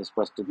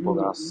 Después tú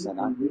podrás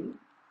cenar.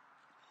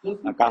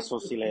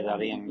 ¿Acaso si le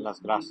darían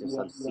las gracias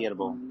al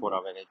siervo por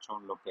haber hecho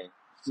lo que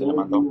se le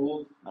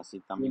mandó? Así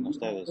también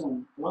ustedes,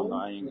 cuando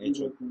hayan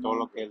hecho todo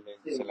lo que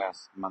se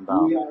les ha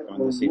mandado,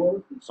 deben decir,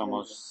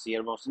 somos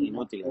siervos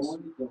inútiles,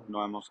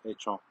 no hemos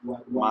hecho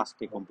más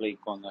que cumplir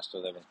con nuestro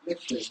deber.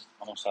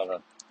 Vamos a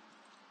orar.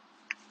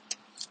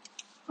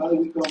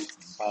 Padre,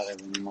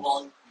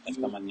 venimos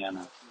esta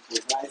mañana que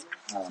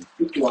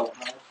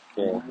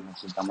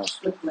necesitamos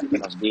que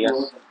nos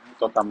guíes,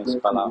 toca mis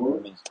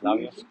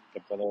labios, que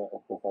puedo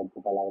expresar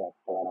tu palabra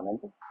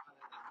claramente.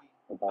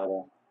 Y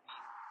Padre,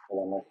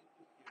 podemos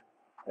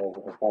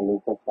estar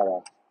listos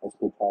para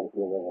escuchar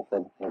y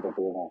obedecer lo que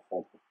tú vienes a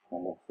hacer.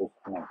 En Jesús,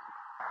 amén.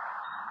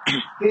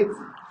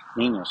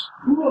 Niños,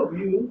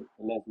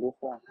 ¿les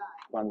gusta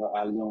cuando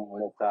alguien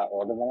les da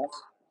órdenes?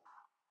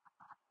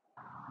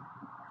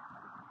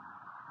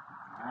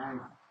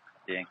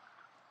 Bien,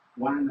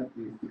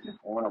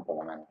 uno por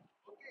lo menos.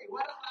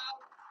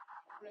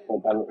 ¿Qué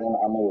tal un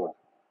amigo?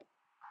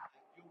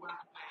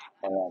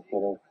 Cuando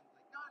quieres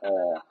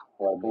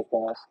jugar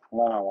búsquedas,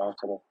 no, vamos a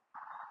hacer.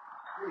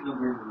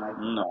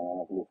 No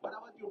nos gusta.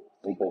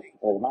 Y tus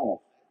hermanos,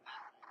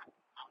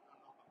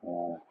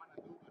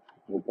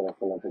 yo quiero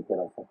hacer lo que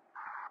quiero hacer.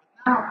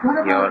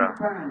 Y ahora,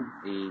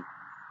 ¿y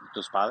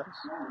tus padres?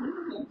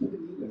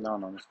 No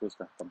nos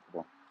gusta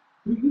tampoco.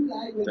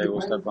 ¿Te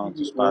gusta cuando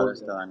tus padres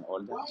te dan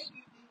órdenes?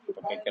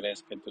 ¿Por qué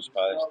crees que tus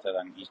padres te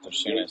dan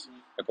instrucciones,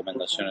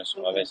 recomendaciones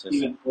o a veces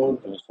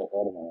incluso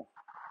órdenes?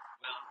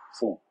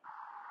 Sí,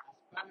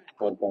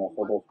 porque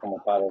nosotros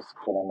como padres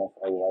queremos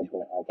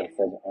ayudarte a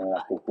crecer en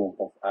las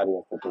distintas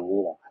áreas de tu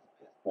vida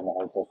lo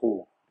mejor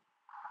posible.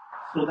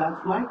 Por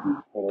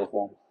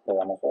eso te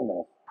damos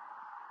órdenes.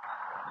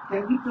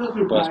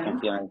 ¿Puedes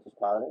confiar en tus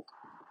padres?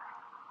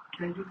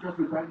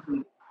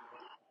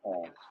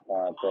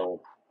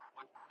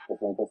 ¿Te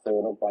sientes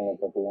seguro cuando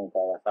te piden que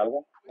hagas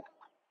algo?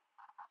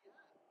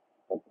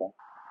 ¿Por qué?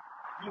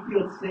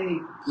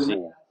 Sí,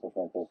 te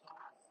sientes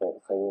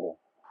seguro.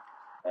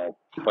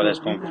 Puedes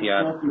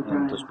confiar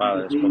en tus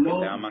padres porque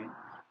te aman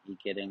y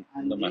quieren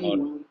lo mejor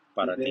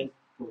para ti,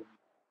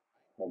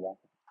 ¿verdad?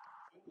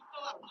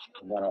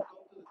 Bueno,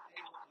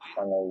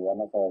 cuando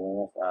llevamos a los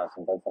niños a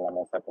sentarse a la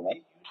mesa a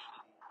comer,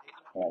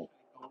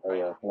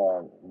 ellos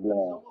no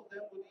vienen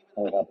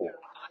muy rápido.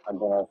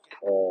 Algunos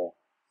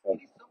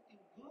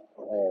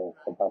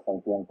se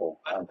pasan tiempo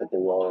antes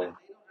que yo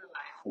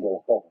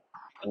los cojo.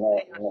 No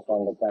se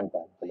dan cuenta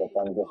porque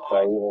están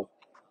distraídos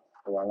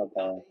jugando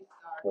con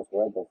los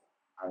juguetes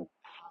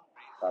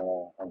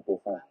cuando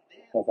empiezan.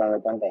 No se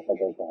dan cuenta hasta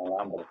que tienen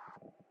hambre.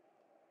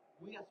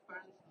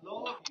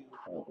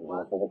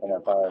 Nosotros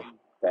como padres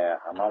te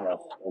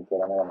amamos y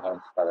queremos lo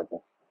mejor para ti.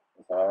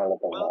 Y sabemos lo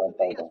que es mejor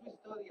para ti.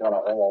 Bueno,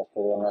 hoy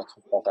estudiamos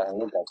nuestras cosas en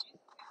Lucas.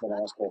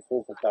 Tenemos que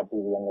Jesús está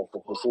pidiendo a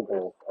sus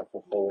discípulos, a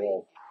sus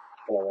seguidores,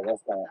 que le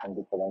obedezcan en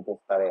diferentes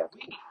tareas.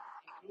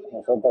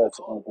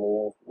 Nosotros,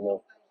 incluidos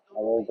los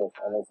adultos,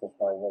 a veces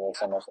no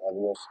obedecemos a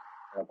Dios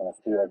en lo que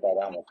nos pide que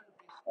hagamos.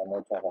 Hay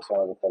muchas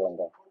razones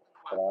diferentes,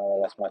 pero una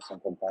de las más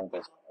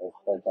importantes es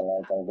porque no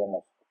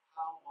entendemos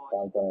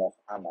cuánto nos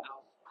ama,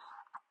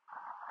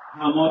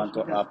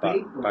 cuánto ha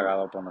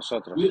pagado por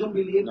nosotros.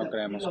 No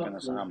creemos que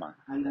nos ama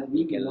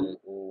y que le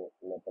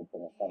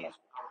pertenecemos.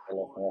 Él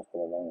es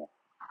nuestro dueño.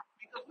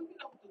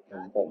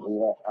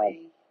 Debido a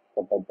que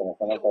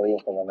pertenecemos a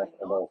Dios, debemos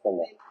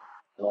obedecerle.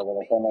 No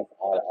obedecemos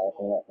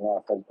no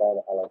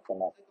aceptar a los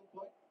demás.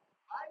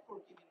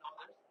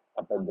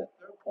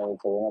 El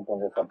segundo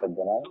punto es a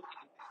perdonar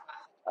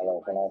a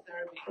los demás.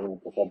 El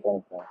tercer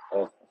punto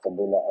es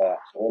servirle a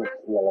él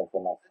y a los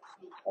demás.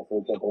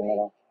 Así que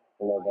primero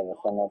le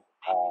obedecemos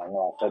a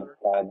no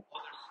aceptar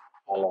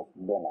a los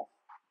demás.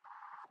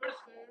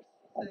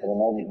 El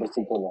primer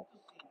versículo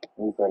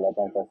Dice, las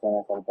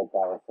tentaciones al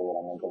pecado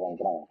seguramente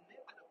vendrán,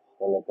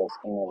 por lo que es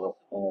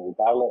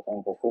inevitable e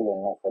imposible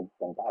no ser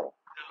tentado.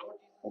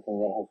 El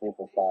Señor Jesús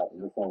está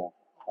diciendo,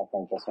 las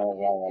tentaciones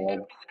van a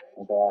venir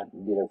en todas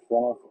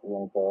direcciones y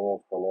en todos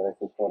los colores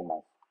y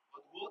formas.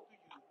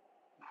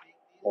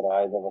 Pero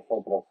hay de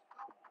vosotros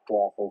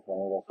que hacéis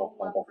venir esas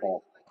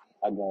tentaciones.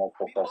 Alguien les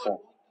puso así.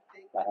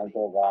 La gente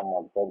va a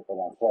morder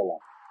el anzuelo,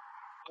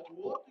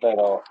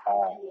 pero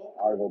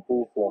hay de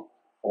ti si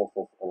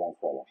ofreces el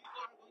anzuelo.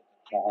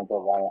 La gente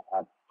va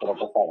a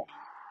tropezar,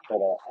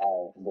 pero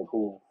hay de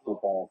ti si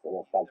pones el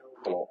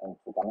obstáculo en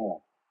su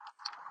camino.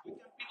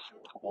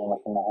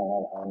 Podemos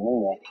imaginar a un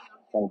niño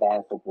sentado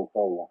en su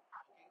escritorio.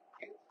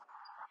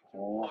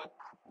 Un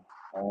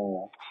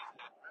niño,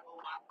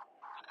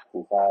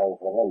 quizás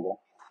rebelde,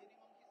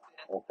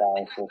 está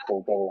en su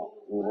escritorio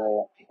y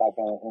ve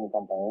pasa un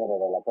compañero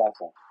de la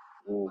clase.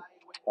 Y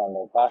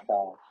cuando pasa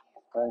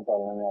frente al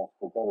niño del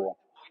escritorio,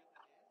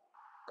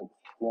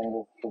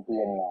 extiende su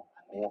pierna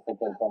y hace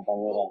que el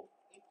compañero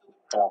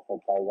se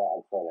caiga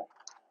al suelo.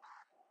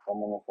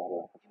 ¿Cómo no se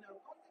ríe?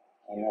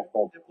 En este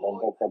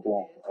contexto,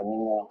 el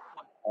niño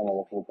en el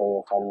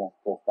escritorio es alguien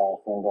que está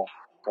haciendo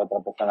que otra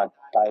persona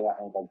caiga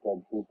en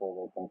cualquier tipo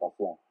de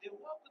tentación.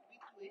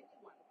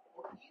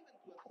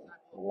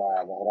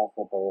 La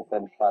desgracia puede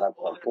ser para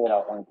cualquiera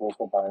o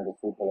incluso para un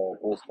discípulo de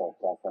Cristo,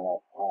 que hacen a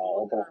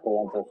otros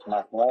clientes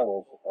más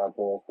nuevos o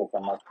aquellos que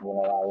son más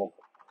vulnerables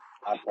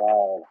a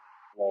traer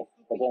los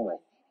pequeños.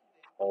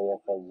 Podría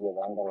estar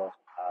llevándolos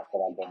a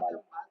hacer algo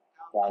mal,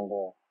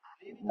 dando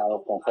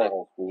malos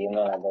consejos,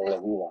 viviendo una doble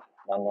vida,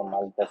 dando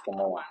mal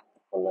testimonio,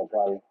 por lo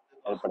cual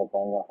el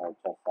pequeño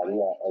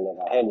rechazaría el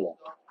evangelio.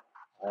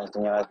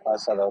 Enseñar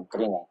falsa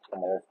doctrina,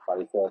 como los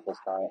fariseos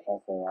están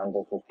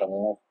enseñando sus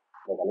caminos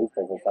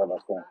legalistas de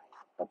salvación,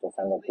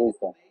 rechazando a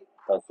Cristo,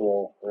 así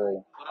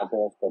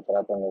aquellos que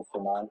tratan de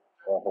sumar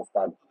o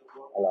arrestar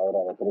a la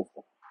obra de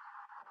Cristo.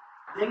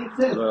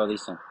 Luego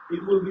dice,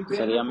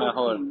 sería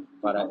mejor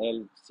para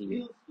él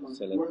si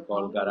se le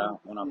colgara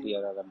una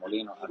piedra de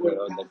molino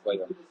alrededor del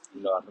cuello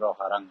y lo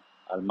arrojarán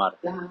al mar,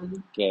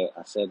 que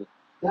hacer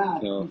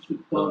que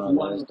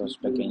uno de estos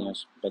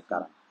pequeños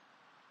pecara.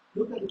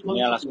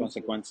 Mira las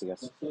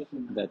consecuencias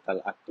de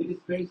tal acto.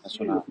 Es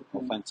una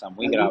ofensa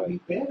muy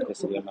grave, que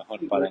sería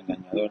mejor para el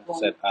engañador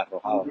ser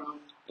arrojado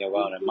y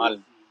ahogado en el mar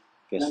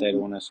que ser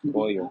un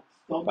escollo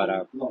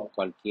para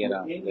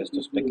cualquiera de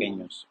estos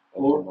pequeños, o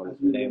como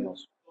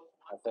leemos,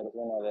 Hacer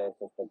uno de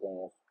estos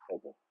pequeños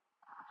peques.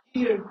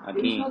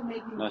 aquí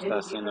no está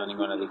haciendo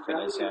ninguna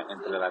diferencia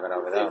entre la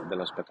gravedad de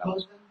los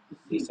pecados.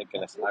 Dice que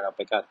les haga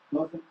pecar.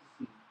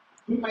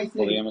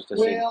 Podríamos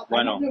decir,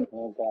 bueno,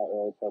 Nunca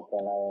he hecho que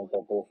nadie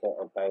interpuso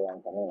o caiga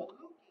en camino,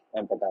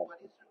 en pecado.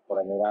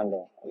 Pero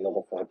mirando lo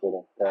que se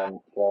refiere,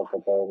 creo que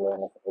todos lo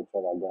hemos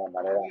hecho de alguna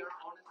manera.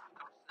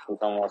 Si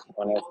somos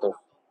honestos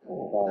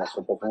con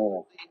nosotros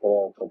mismos,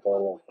 creo que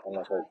todos lo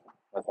hemos hecho.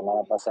 La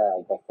semana pasada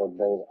el pastor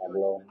Dave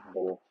habló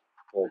de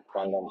que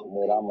cuando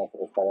muramos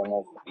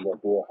estaremos de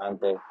pie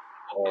ante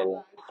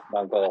el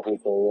banco de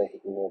juicio de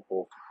Dios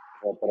y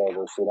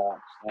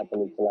reproducirá una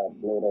película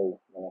Blu-ray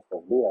de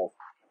nuestros días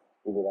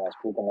y dirá,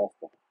 explícame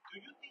esto.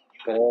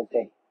 Creo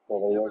que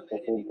podrías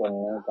decir que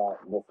nunca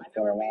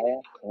decepcioné a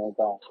nadie,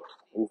 nunca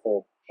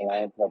hice que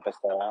nadie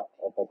tropezará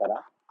o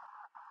pecará.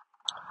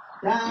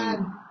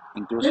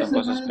 incluso en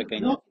cosas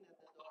pequeñas.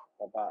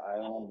 Papá, hay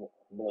un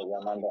hombre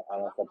llamando a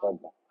nuestra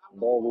puerta.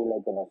 Ve y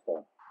dile que no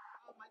estoy.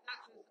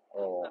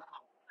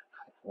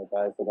 Me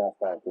parece que no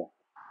está aquí.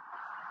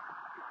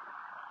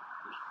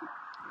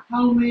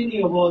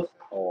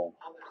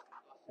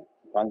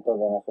 ¿Cuántos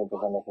de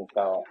nosotros hemos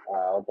buscado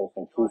a otros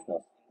en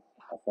chismes,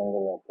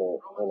 haciéndolo que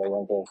el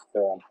oyente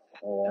sea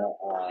a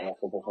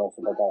nosotros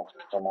nuestro pecado?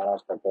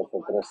 Romanos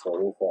 14:13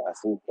 dice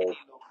así que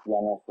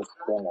ya no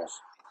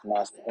juzguemos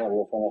más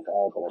los unos a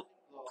otros,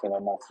 sino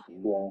más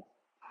bien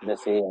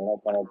decidir no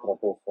poner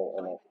tropiezo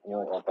en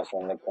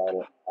ocasión de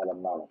caer al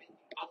hermano.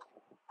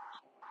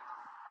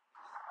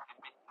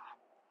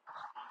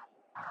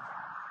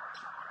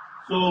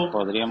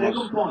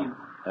 Podríamos,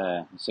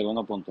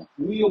 segundo punto,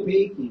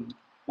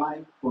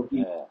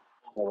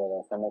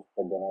 Obedecemos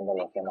perdonando a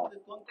los demás.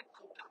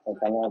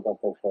 Estamos en el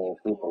contexto de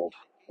discípulos,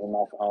 y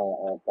más aún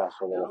en el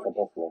caso de los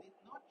apóstoles.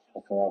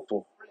 El Señor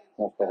Jesús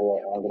nos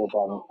cogió a un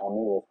grupo de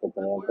amigos que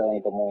tenían todo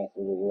en común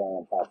y vivían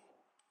en paz.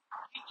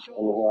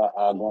 Eligió a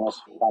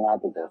algunos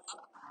fanáticos,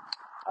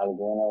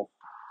 algunos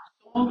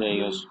de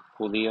ellos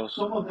judíos, judíos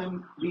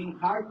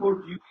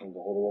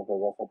de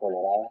hueso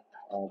colorado,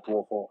 e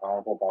incluso a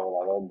un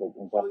recaudador de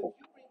impuestos.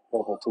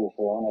 Entonces, si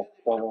reúnes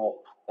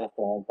todo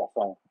esto en un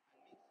tazón,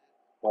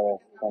 puedes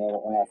tener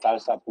una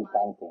salsa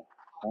picante,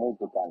 muy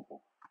picante,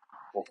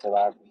 que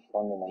será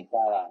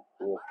condimentada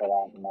y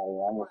estará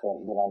marinándose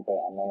durante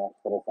al menos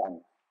 3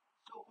 años.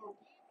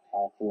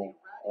 Así,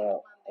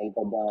 el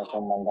perdón es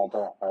un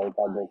mandato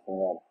radical del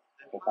Señor,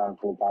 que está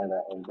implicando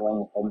el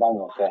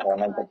daño que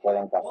realmente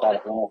pueden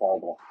causar unos a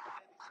otros,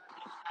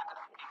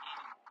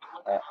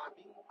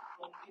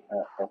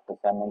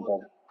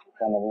 especialmente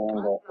cuando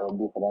vienen de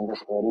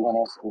diferentes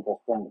orígenes y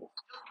costumbres.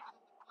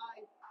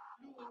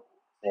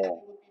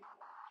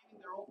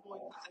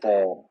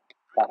 se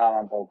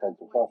bajaban por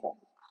cualquier cosa.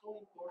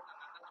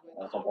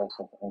 Eso pues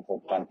es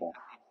importante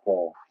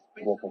que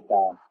Dios está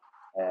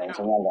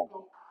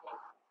enseñando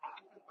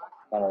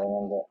cuando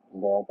vienen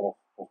de otros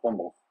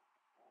costumbres.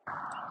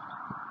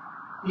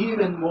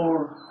 Even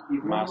more,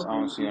 if one Más of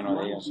aún these si uno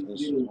de is ellos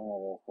es little, Uno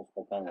de estos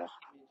pequeños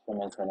que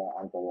mencioné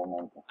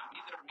anteriormente.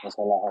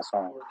 Esa es la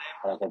razón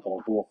para que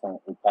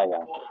tropiecen y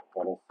caigan.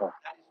 Por eso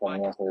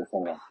comienzo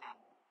diciendo,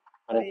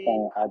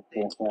 presten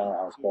atención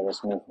a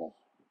ustedes mismos.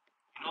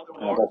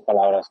 En otras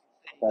palabras,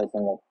 está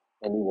diciendo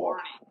peligro,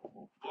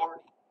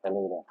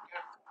 peligro.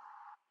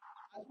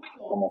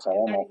 Como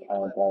sabemos,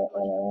 al entrar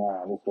en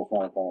una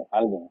discusión con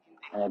alguien,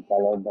 en el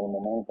calor del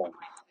momento,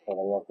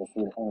 podrías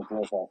decir o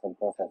incluso hacer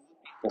cosas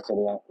que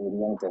serían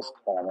hirientes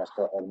para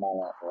nuestro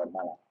hermano o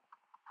hermana.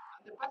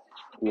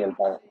 Y el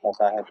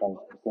pasaje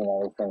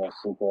continúa diciendo,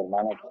 si tu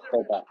hermano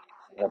peca,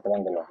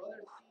 repréndelo.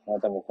 En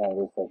otra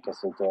versión dice que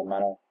si tu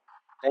hermano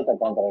peca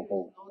contra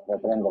ti,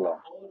 repréndelo.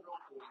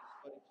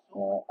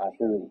 No,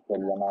 así que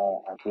el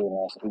llamado aquí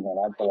no es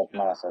ignorar por las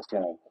malas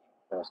acciones,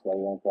 pero si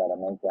alguien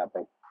claramente ha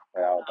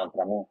pecado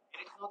contra mí,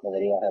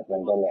 debería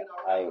reprenderlo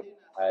a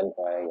él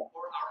o a ella.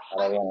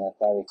 Ahora bien, no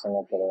está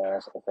diciendo que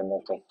debemos hacer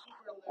nuestras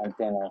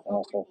antenas,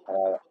 nuestros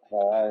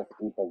radares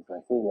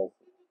hipersensibles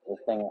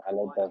estén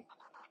alertas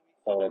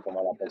sobre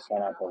cómo la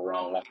persona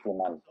podría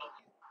lastimar.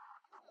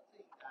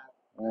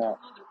 No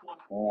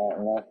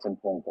es el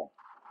punto.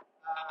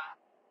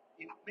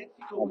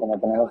 Como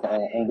tenemos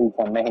un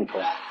dicho en México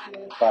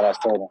para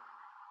hacer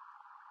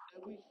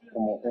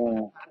como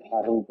un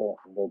jarrito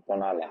de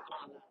tonala.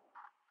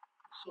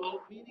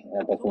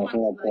 Lo que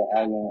significa que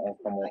alguien es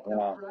como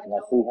una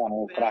vasija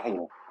muy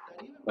frágil,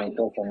 que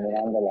incluso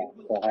mirándola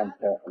se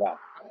romperá.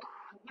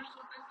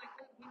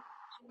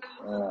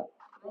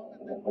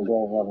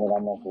 Entonces nos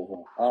miramos y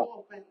decimos,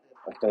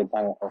 estoy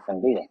tan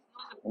ofendido.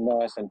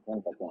 No es el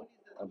punto aquí.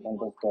 El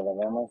punto es que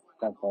debemos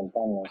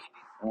confrontarnos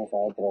unos a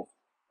otros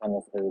cuando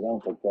es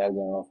evidente que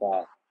alguien nos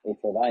ha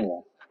hecho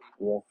daño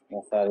y es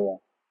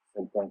necesario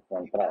ser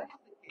confrontado.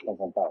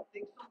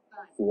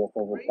 Si este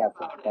es el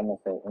caso,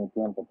 tómese un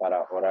tiempo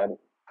para orar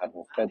al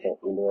respeto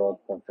y luego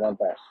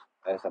confronta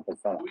a esa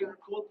persona.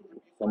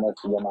 Somos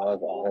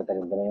llamados a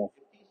reprender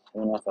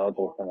unos a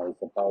otros, como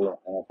dice Pablo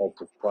en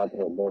Efesios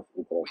 4, 2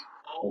 y 3.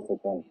 Dice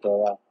con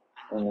toda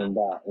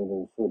humildad y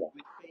dulzura,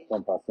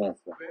 con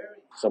paciencia,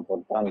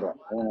 soportando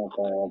unos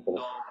con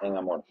otros en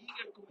amor,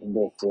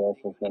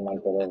 deseosos de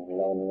mantener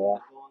la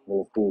unidad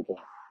del Espíritu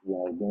y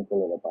en el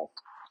vínculo de paz.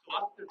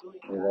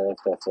 Y debes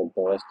hacer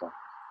todo esto.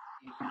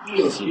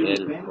 Si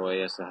él o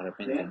ella se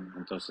arrepienten,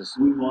 entonces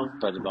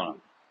perdona.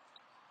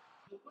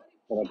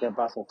 Pero ¿qué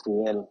pasa si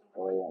él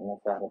o ella no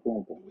se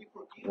arrepiente?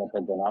 ¿Lo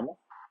perdonamos?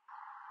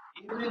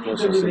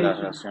 Incluso si la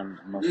relación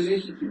no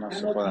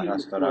se puede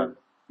restaurar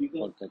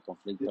porque el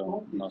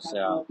conflicto no se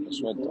ha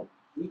resuelto,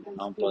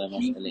 aún podemos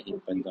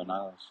elegir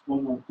perdonados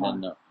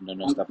de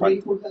nuestra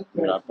parte.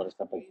 Orar por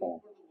esta persona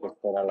que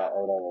espera la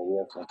obra de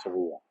Dios en su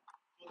vida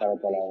para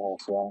que la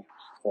relación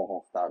se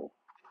restaure.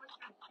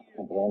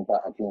 La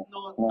pregunta aquí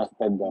no es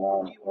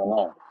perdonar o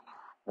no.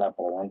 La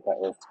pregunta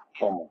es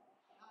cómo.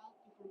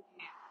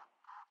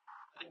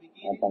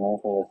 Al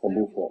comienzo del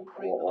servicio,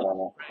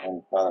 oramos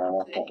en Padre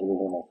Nuestro y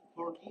dijimos,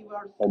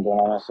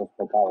 perdona nuestros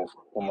pecados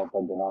como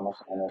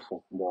perdonamos a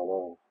nuestros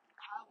deudores.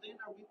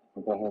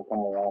 Entonces,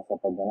 ¿cómo vamos a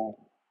perdonar?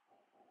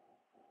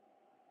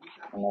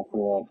 Hemos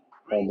sido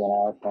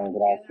perdonados con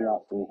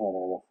gracia y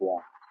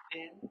generosidad.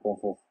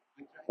 Entonces,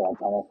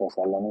 tratamos de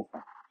hacer lo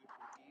mismo.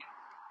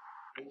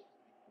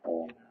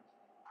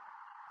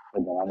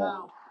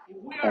 Perdonamos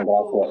con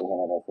gracia y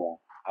generosidad.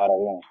 Ahora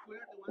bien,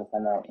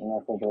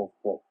 nosotros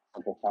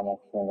que estamos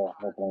siendo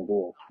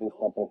reprendidos,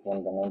 busca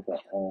profundamente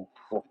en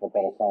nuestro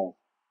corazón,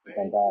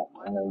 con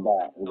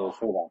humildad y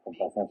dulzura, con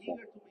paciencia,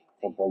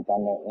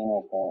 soportando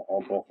unos con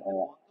otros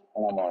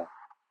en amor,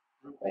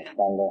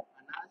 estando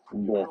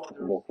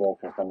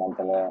deseosos de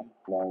mantener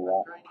la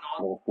unidad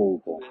del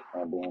Espíritu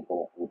en el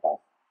vínculo y paz.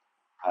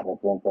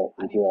 Arrepiente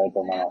y pide a tu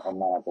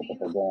hermana que te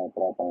perdone y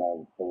trata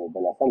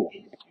de la hacerlo.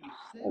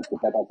 El que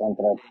peca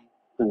contra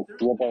ti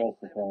 7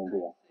 veces en un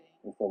día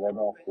y se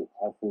vuelve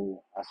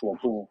hacia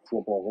ti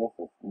 7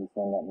 veces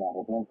diciendo me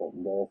arrepiento,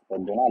 debes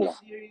perdonarlo.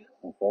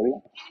 ¿En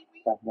serio?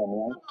 ¿Estás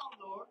bromeando?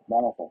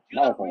 Vamos,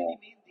 Señor.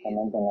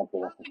 Realmente no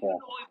quiero suceder.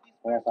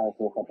 ¿Cómo sabes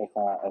si esta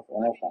persona es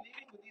honesta?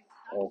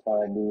 O está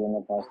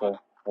viviendo con este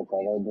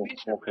pecador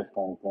después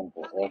con el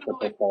tiempo. O este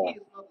pecador,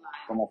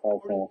 ¿cómo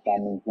sabes si me está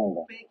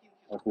mintiendo?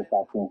 O si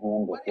está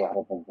fingiendo su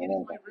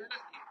arrepentimiento.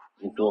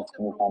 Y si es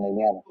mi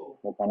familiar,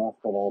 lo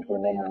conozco desde el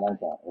primer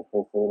momento,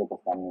 estoy seguro que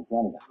está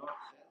mintiendo.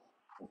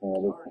 El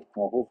Señor dice,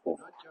 no juzgues,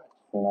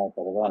 sino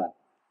perdona.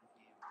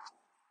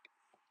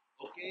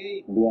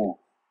 Bien,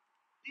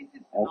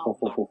 eso es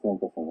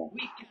suficiente, Señor.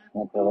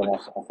 No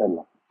podemos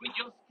hacerlo.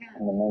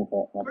 En el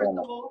momento no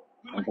podemos.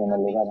 En primer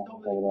lugar,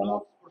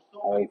 deberíamos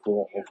haber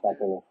sido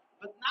obstáculos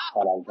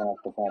para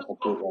algunas personas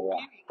aquí y allá.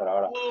 Pero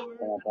ahora,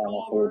 no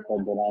podemos seguir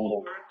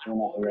perdonando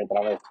una y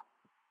otra vez.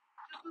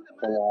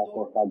 Solo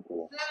hace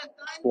cálculo.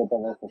 7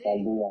 veces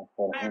al día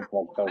por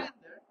infractor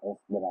es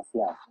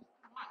demasiado.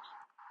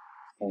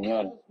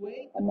 Señor,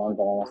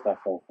 aumenta nuestra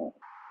fe,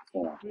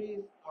 Señor.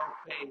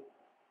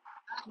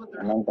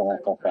 Aumenta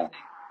nuestra fe.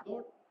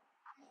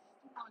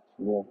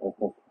 Dios,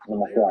 esto es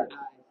demasiado.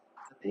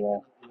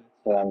 Yo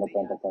estoy dando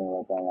cuenta que no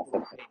lo pueden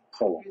hacer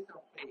solo.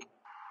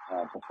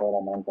 Por favor,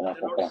 aumenta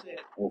nuestra fe.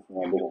 Y el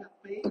Señor dijo,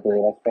 si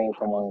tuvieras fe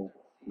como un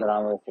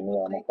grano de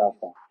semilla de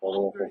mostaza,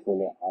 podrías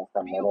decirle a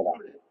esta morera,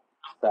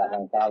 está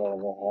arrancado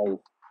de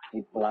raíz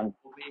y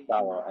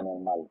plantado en el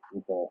mar,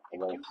 y te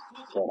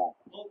obedecerá.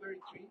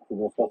 Si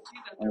buscas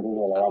en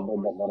Google el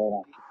árbol de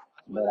morera,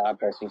 verá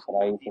que sus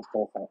raíces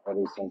crecen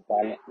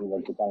horizontal y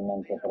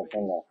verticalmente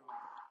profundas.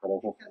 Por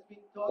eso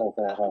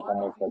cosas son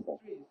muy fuertes.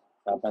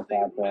 Se ha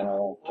pensado que uno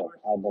de estos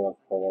árboles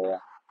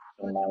podría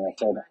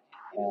permanecer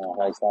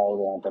enraizado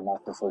durante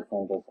más de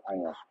 600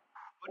 años.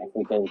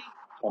 Así que,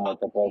 como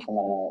te puedes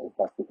imaginar, es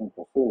casi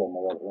imposible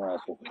mover uno de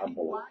esos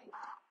árboles.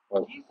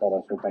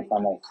 Pero si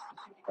pensamos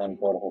en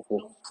por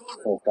Jesús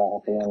se está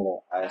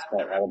refiriendo a este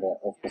árbol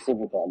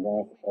específico,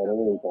 algunos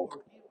eruditos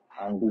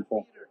han dicho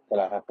que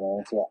la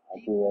referencia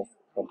aquí es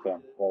porque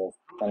puedes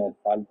tener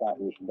falta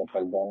de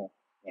perdón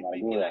y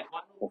amargura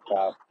que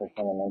está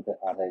profundamente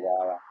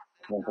arraigada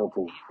dentro de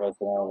ti. Puede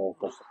ser uno de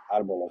estos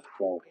árboles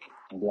que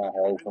envían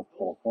raíces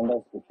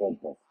profundas y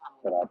fuertes,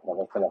 pero a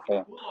través de la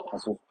fe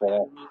Jesús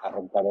puede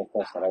arrancar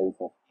estas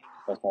raíces,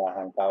 pues ser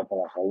arrancado por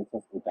las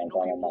raíces y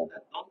plantado en el mar.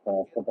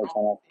 Conozco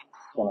personas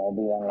que no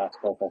olvidan las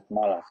cosas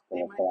malas que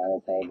les han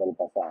hecho del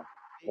pasado.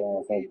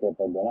 Pueden ser que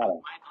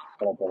perdonaron,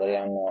 pero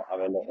podrían no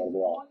haberlo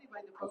olvidado.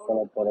 Es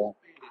solo por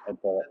el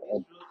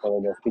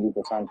poder del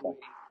Espíritu Santo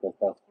que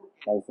estas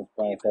raíces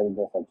pueden ser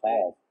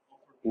desechadas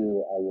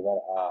y ayudar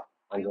a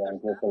olvidar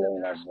incluso lo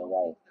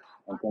inolvidable.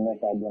 Entiendo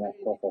que hay algunas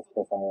cosas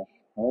que son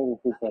muy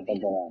difíciles de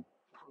perdonar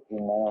y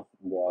menos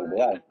de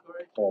olvidar,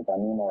 pero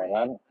también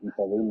orar y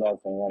pedirle al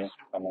Señor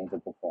realmente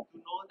tu fe.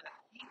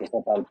 Que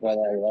sepa el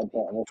puede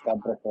ayudarte a buscar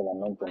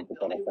profundamente en tu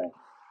corazón,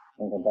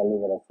 encontrar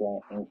liberación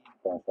y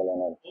consuelo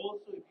en él.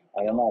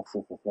 Además,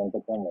 si se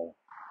siente cómodo,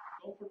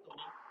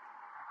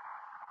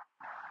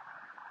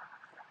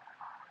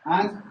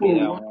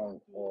 pide a uno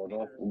o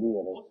dos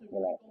líderes de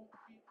la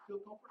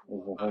y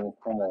si se siente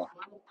cómodo,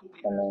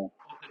 también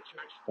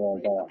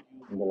pregunta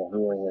de los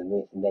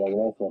líderes de la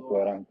iglesia que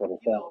oran por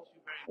usted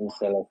y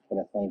se les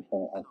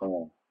presenten al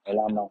Señor. Él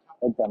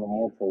te ama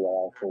mucho y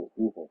a su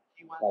hijo,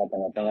 para que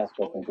no tengas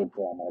que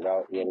sentirte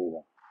amargado y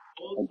herido.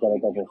 Él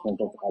quiere que te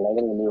sientas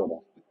alegre y libre.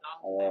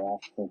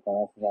 Además, si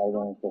conoces a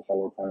alguien que está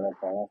luchando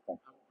con esto,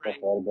 por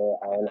favor ve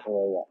a él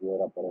o ella y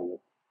ora por ellos.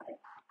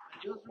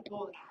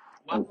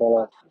 En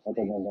solo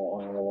atendiendo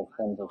uno de los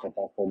puntos que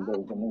pasó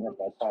el domingo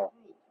pasado,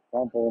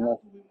 ¿cómo podemos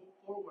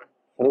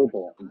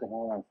fruto y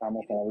cómo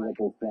avanzamos en la vida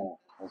cristiana?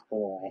 Esto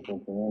del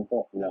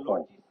arrepentimiento y la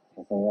fe.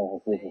 El Señor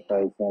Jesús está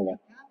diciendo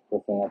que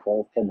si no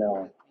puedes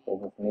perdonar,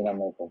 entonces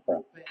mírame con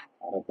fe.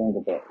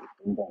 Arrepiéntete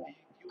y perdona.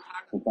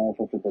 Si tienes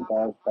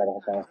dificultades para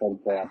reconocer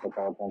que ha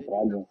pecado contra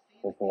alguien,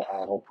 pues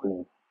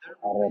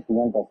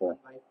arrepiéntase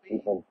y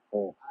por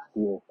fe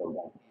pide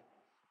perdón.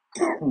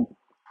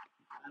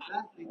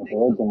 Y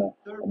por último,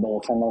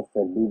 obedecemos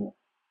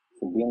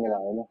sirviendo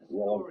a Él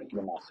y a los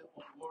demás.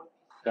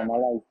 Como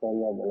la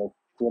historia de los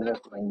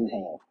siervos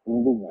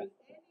indignos.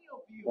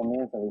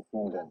 Comienza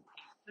diciendo,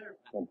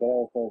 cualquiera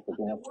de ustedes que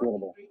tiene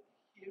siervo,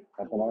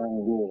 la palabra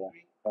en griego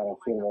para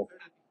siervos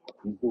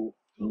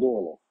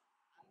doulos.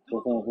 ¿Qué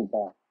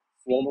significa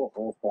siervo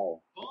o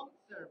esclavo?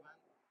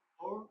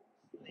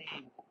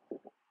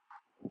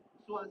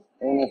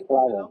 Un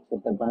esclavo que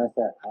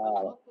pertenece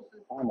al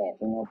amo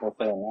y no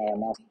posee nada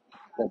más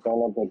que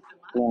todo lo que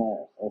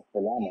tiene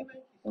el amo,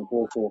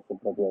 incluso su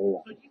propia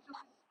vida.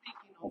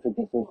 Así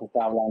que Jesús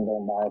está hablando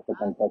bajo este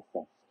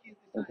contexto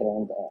y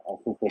pregunta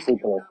a sus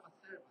discípulos,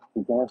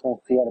 si tienes un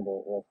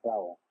siervo o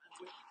esclavo,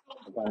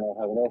 y cuando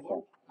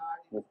regrese,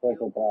 después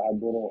de trabajar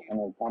duro en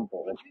el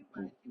campo,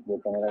 de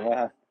tener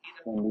ovejas,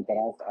 ¿te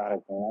invitarás a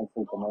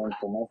reclinarse y comer en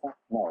tu mesa?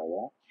 No,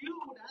 ¿verdad?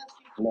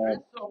 Le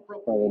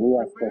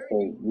pedirías que se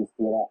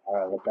vistiera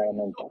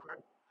adecuadamente,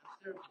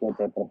 que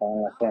te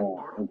preparen la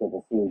cena y que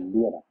te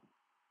sirviera,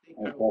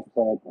 entonces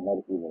puede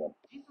comer y beber.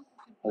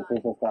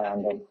 Jesús está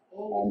dando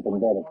a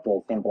entender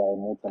que siempre hay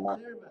mucho más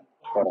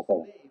por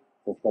hacer.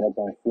 Se espera que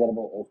un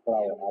siervo o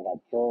esclavo haga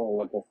todo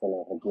lo que se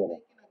le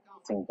requiere,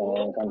 sin tener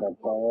en cuenta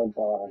todo el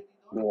trabajo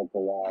duro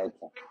que ya ha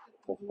hecho.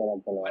 Se espera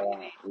que le haga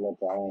lo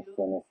que aún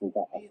se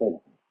necesita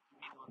hacer.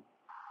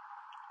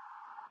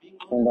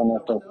 Siendo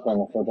honestos con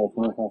nosotros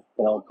mismos,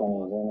 creo que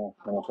ninguno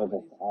de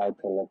nosotros ha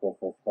hecho lo que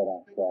se espera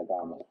que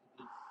hagamos.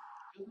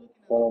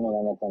 Solo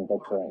mirando el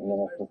contexto de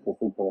nuestros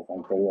discípulos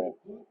anteriores,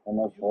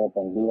 hemos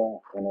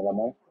arrepentido en el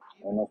amor,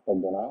 hemos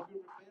perdonado,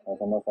 nos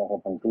hemos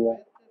arrepentido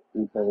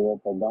y pedido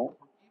perdón.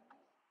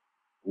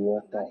 Y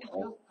esto es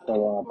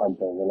solo una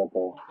parte de lo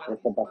que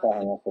este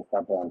pasaje nos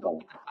está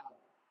preguntando.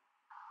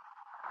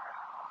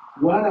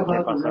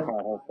 ¿Qué pasa con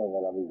el resto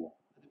de la Biblia?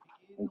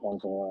 Y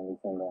continúan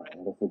diciendo en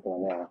el versículo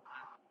 9.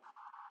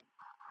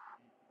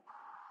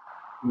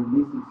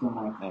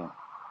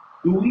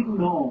 Do we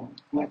know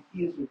what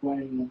He is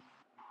requiring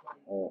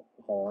us?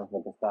 Sabemos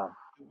lo que está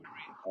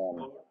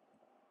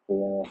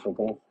pidiendo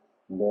nosotros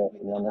de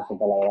leer su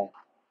palabra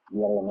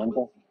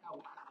diariamente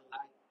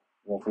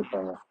y así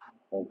podemos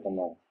ver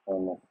cómo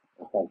podemos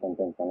estar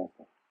contentos con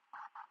esto.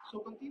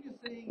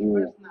 Y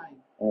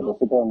en el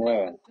versículo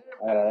 9,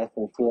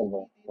 agradece el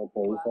siervo porque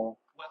hizo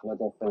lo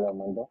que se le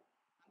mandó.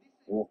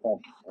 Y esta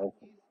es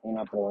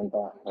una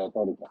pregunta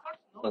retórica.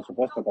 Por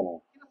supuesto que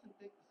no.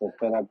 Se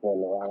espera que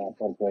lo haga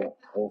porque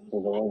es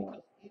su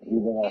deber y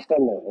debe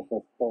hacerlo. Eso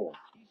es todo.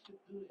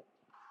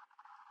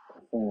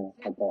 Sin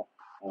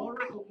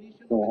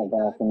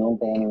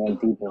reconocimiento de ningún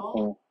tipo,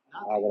 sin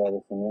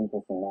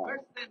agradecimiento, sin nada.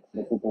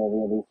 El versículo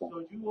 10 dice,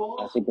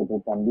 así que tú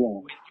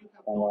también,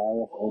 cuando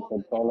hayas hecho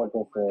todo lo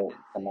que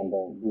se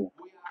mandó, di,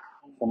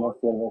 somos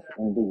siervos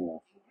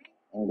indignos.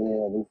 En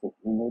griego dice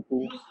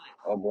inútil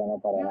o bueno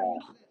para nada.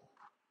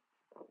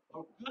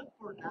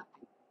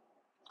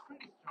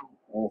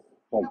 Es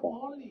fuerte.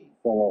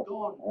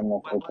 Solo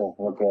hemos hecho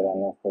lo que era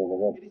nuestro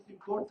deber.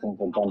 Es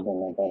importante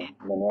notar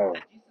de nuevo.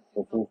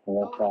 Jesús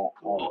no está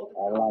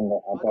hablando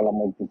a toda la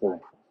multitud,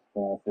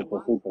 sino a sus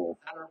discípulos,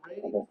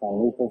 que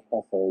están listos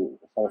para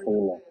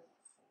seguirlo.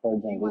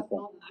 Spurgeon dice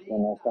que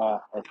no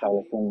está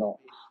estableciendo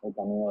el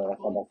camino de la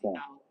salvación,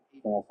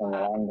 sino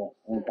señalando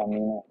un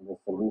camino de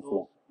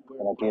servicio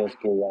para aquellos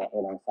que ya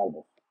eran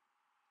salvos.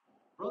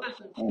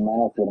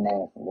 Hermanos y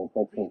hermanas, los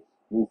textos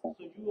dicen,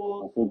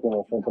 así que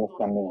vosotros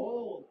también,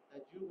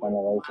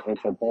 cuando habéis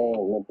hecho todo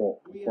lo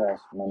que se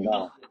os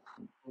mandado,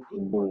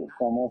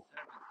 somos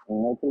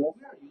inútiles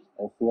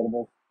o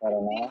siervos para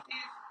nada,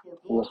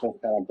 y eso es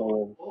para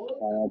aquellos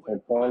que han hecho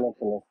todo lo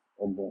que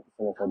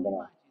se les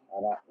ordenó.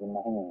 Ahora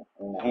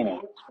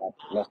imaginen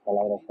las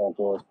palabras para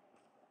aquellos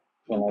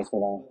que no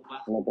hicieron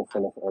lo que se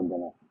les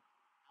ordenó.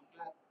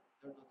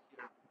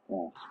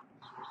 No.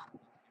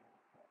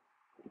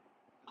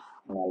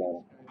 Me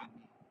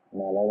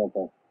alegro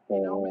que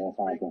no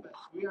están aquí.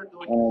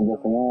 En el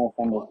diseño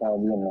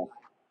estamos viernes,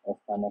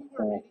 estamos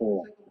en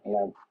estudio.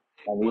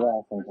 La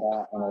vida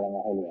centrada en el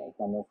Evangelio.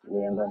 Estamos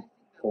leyendo 2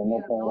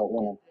 Pedro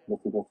 1,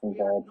 versículos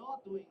 5 a 8,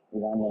 y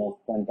dándonos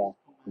cuenta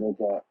de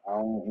que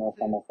aún no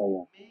estamos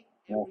allí.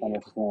 No estamos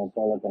haciendo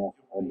todo lo que nos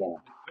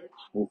ordena.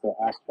 Dice,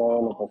 haz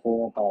todo lo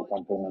posible para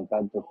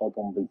complementar tu fe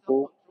con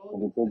virtud,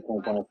 virtud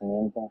con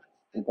conocimiento,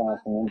 y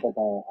conocimiento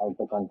con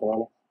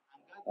autocontrol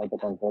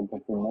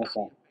con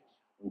firmeza,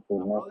 y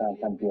firmeza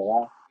con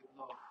piedad,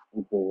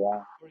 y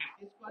piedad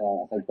con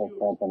afectos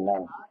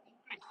fraternal,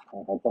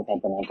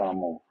 con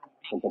amor.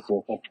 Porque si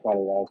estas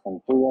cualidades son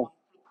tuyas,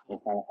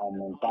 están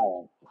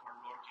aumentadas,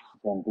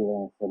 se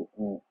impiden ser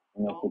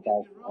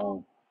ineficaz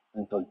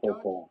en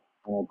certeza,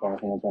 en el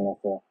conocimiento de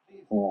nuestro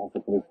Señor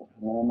Jesucristo.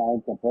 No me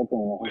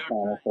malinterpreten y no juzguen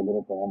a nuestro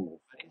grupo de hombres.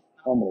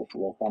 Hombres,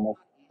 lo estamos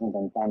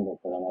intentando,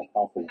 pero no es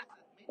fácil.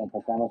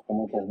 Confesamos que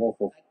muchas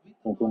veces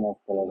sentimos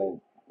que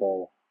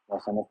lo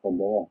hacemos por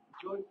deber.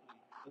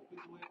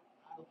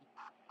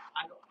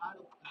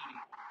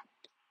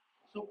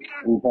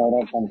 Y Pedro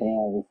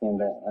continúa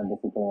diciendo en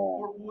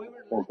versículo 9,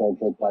 porque el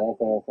que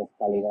carece de esas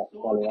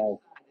cualidades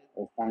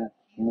es tan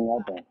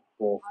miope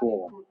que es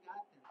ciego,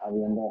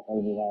 habiendo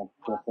olvidado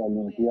que fue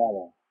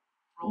limpiado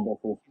de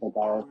sus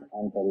pecados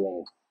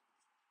anteriores.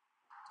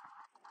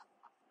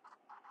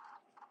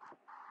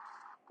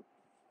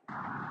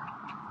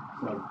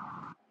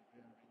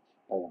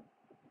 Oye.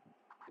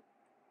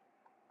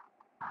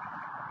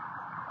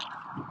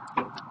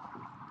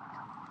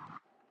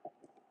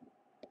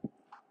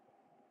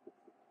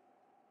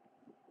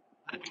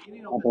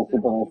 Al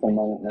principio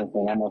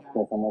mencionamos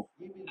que somos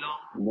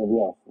de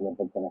Dios, le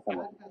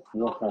pertenecemos.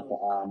 Dios nos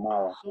ha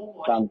amado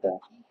tanto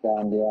que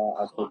envió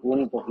a su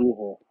único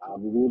Hijo a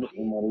vivir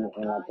y morir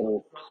en la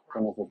cruz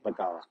con nuestros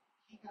pecados.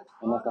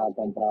 Él nos ha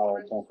comprado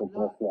con su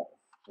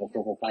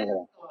preciosa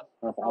sangre,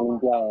 nos ha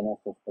limpiado de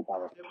nuestros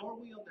pecados.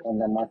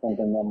 Cuando más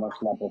entendemos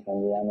la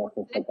profundidad de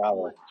nuestros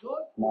pecados,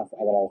 más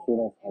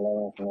agradecidos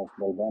nos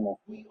volvemos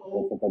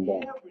de su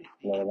perdón.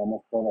 Le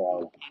debemos todo a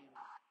Él.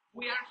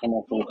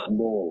 Somos sus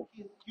débiles,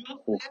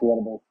 sus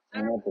siervos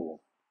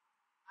inútiles.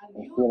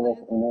 Los siervos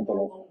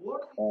inútiles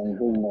e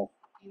indignos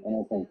en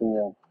el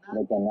sentido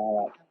de que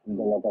nada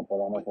de lo que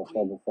podamos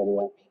hacer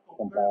sería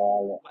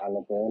comparable a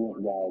lo que Él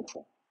ya ha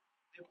hecho.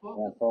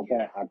 El enfoque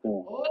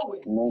aquí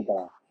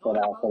nunca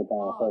será acerca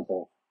de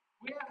nosotros.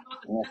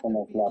 No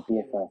somos la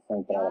pieza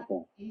central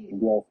aquí.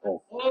 Dios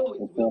es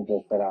y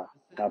siempre será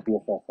la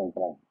pieza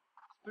central.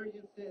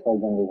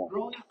 Spurgeon dijo,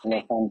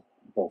 los santos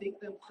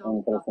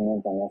en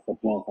crecimiento no se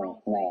piensan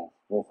nada.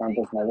 Los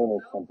santos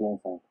maduros se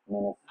piensan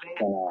menos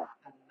que nada.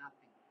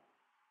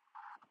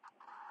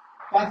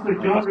 Pastor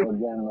John,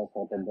 Ya nos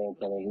recordó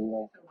que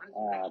debido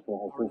a que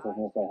Jesús es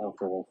nuestra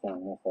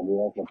resurrección, nuestra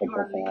vida es lo que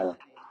personal.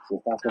 Si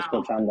estás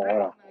escuchando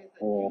ahora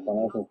y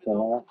reconoces que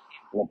no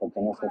le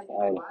perteneces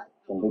a Él,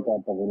 te invito a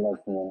pedirle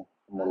al Señor,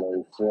 como lo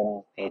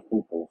hicieron los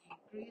discípulos,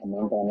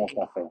 aumenta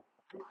nuestra fe.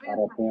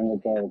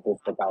 Arrepiéntete de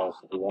tus pecados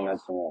y ven al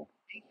Señor.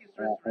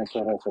 En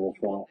su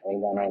resurrección,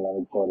 Él ganó la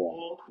victoria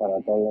para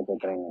todos los que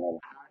creen en Él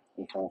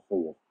y son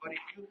suyos.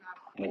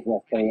 Los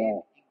días que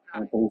vienen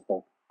en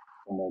Cristo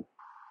como,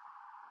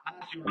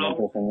 como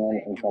tu Señor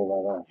y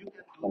Salvador,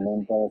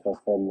 también puedes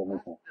hacer lo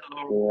mismo.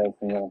 Pide al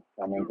Señor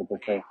realmente tu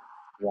fe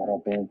y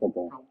arrepiéntete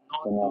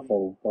de no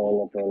hacer todo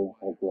lo que Él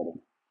requiere.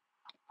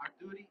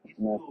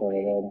 Nuestro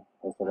deber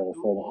es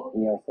obedecer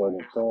y hacer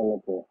todo lo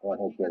que Él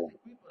requiere,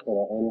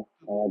 pero Él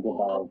nos ha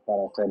llevado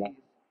para hacerlo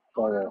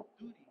todo,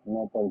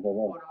 no por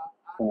deber,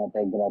 sino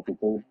por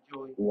gratitud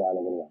y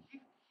alegría.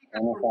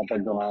 Él nos ha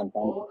perdonado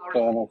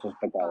todos nuestros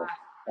pecados,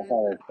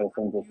 pasados,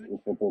 presentes y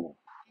futuros.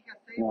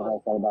 Nos ha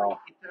salvado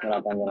de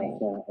la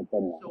condenación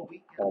eterna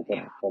para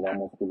que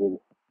podamos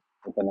vivir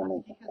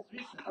eternamente.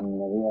 A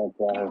medida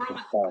que ha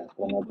resucitado,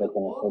 promete que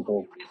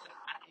nosotros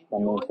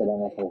también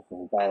seremos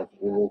resucitados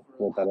y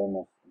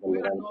disfrutaremos del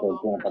lugar que Él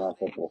tiene para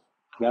nosotros.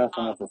 Ya no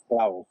somos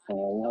esclavos,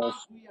 sino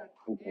hijos,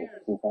 y pues,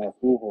 si somos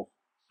hijos,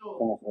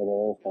 somos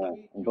herederos con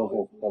Él.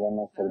 Entonces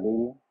podemos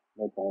servirle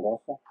con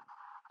gozo.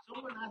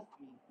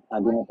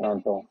 Alguien me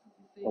preguntó,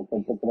 ¿por qué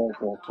tú crees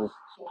que Jesús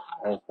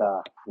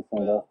está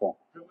diciendo esto?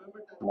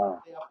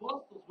 Bueno,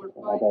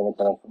 hay que los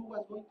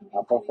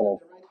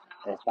apóstoles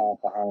estaban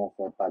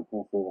bajándose para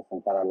que se iba a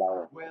sentar al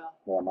lado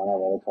de la mano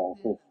derecha de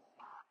Jesús.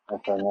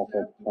 Esa es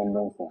nuestra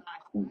tendencia.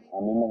 A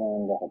mí me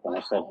deben de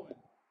reconocer.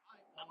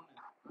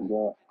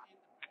 Yo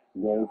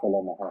hice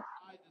lo mejor.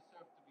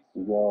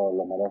 Yo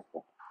lo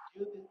merezco.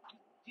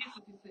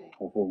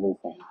 Jesús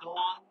dice,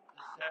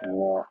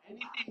 no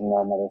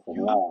mereces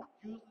nada.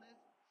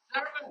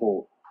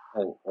 Tú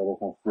eres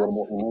un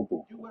siervo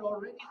inútil.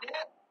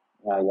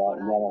 Ya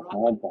eres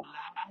muerto,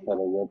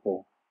 pero yo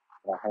te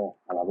traje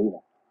a la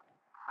vida.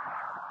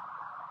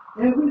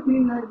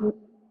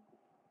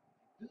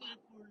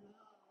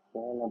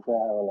 Todo lo que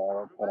hago lo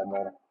hago por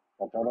amor.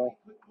 ¿Recuerdas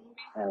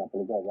en la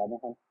película de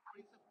Robinson?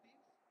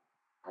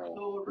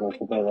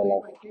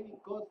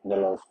 De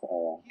los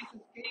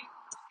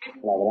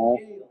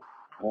ladrones,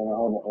 a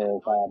lo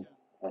mejor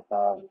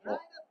está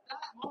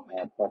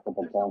puesto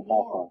por todo un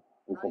paso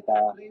y se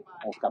está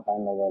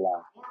escapando de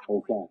la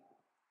prisión.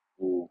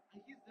 Y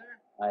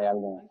hay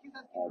alguien que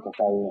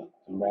está ahí,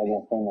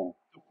 varios temen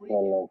que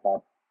le está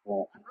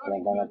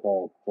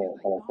preguntando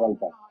que lo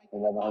suelta. Y a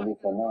lo mejor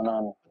dice,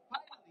 no.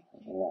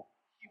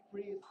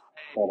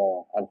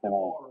 Pero al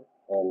final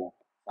él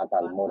saca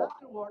el muro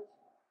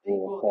y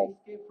después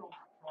se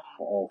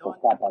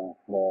escapan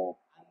de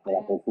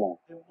la prisión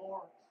y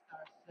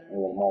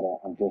el muro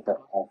empieza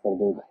a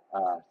servir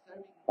a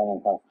San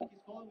Antonio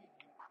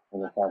y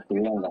lo está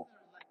siguiendo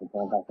y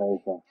San Antonio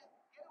dice,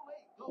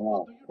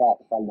 no,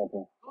 sal de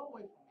aquí,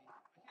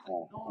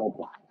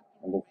 vete.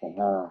 Y dice,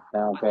 no,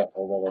 tengo que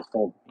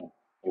obedecer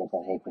lo que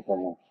has hecho por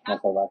mí, me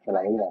salvaste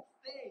la vida.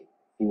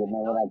 Si yo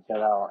me hubiera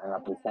quedado en la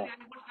prisión,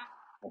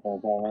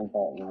 definitivamente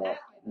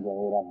yo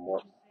hubiera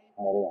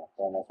morido,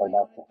 pero me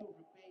salvaste.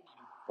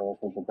 Por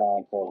eso te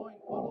tengo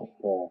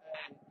que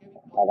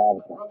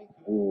pagarte.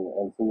 Y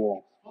él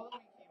sigue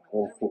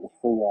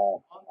a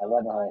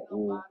Abraham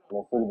y lo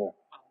sirve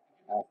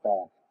hasta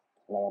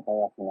la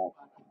batalla final.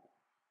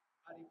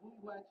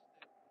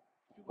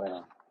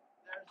 Bueno,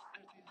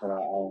 pero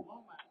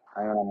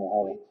hay una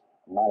mujer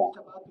mala,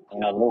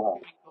 una bruja,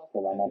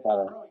 que va a matar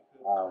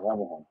a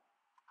Abraham.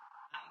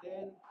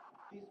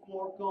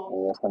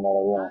 Y este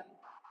muere bien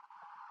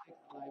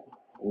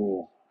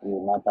y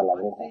mata a la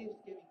bruja y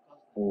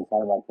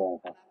salva a Kevin.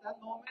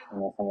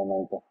 En ese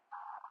momento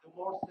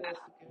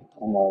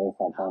uno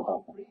dice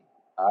entonces,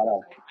 ahora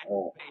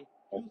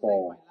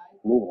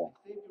libre,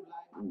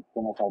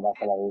 tú me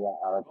salvaste la vida,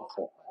 ahora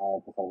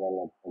te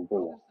salvé el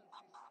tuyo.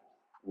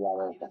 Y a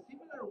ver,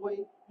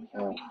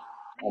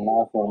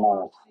 hermanos y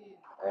hermanas,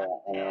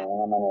 en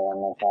una manera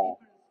nos ha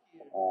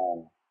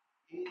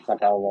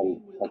sacado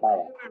del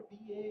pecado.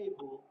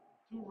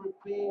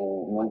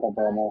 Nunca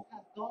podemos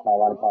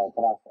pagar para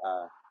atrás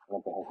a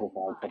lo que Jesús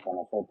ha hecho con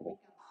nosotros.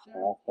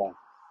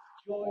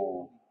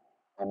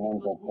 En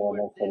mente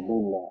podemos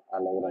servirle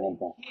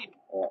alegremente.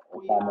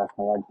 Estamos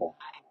muertos,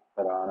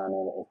 pero ahora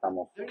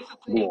estamos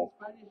vivos.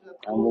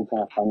 Hay un dicho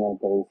en español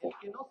que dice,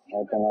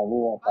 el que no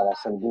vive para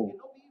servir,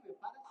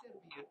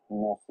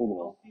 no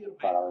sirve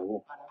para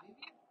vivir.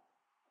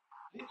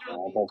 En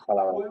otras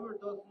palabras,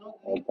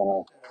 el que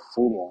no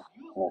sirve,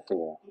 no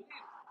sirve.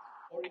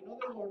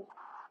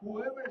 En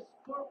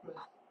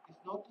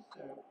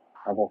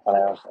otras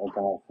palabras, el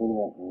que no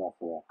sirve, no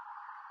sirve.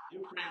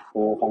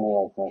 Queridos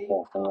amigos, nuestro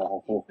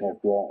Señor Jesús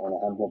nos dio un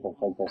ejemplo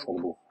perfecto de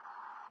servir.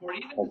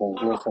 Porque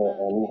incluso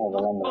el Hijo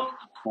del Hombre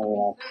no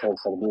vino a ser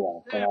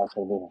servido, sino a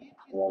servir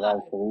y a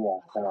dar su vida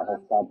como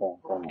rescate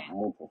por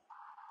muchos.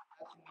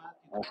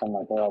 Eso en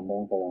Mateo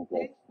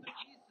 20:28.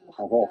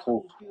 Aunque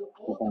Jesús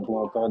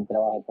cumplió todo el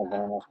trabajo que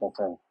tenemos que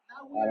hacer,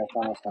 ahora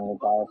estamos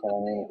invitados a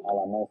venir a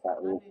la mesa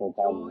y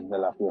disfrutar de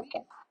la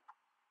fiesta.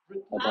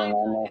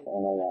 Retornarnos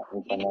en ella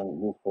y también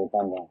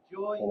disfrutando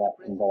de la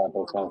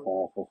presencia de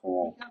nuestro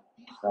Señor.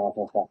 Damos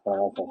estas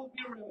promesas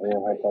y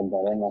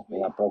recordaremos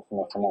la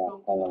próxima semana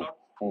cuando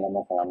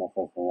tengamos a la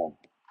mesa del Señor.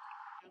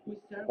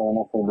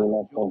 ¿Podemos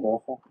servirle por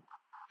gozo?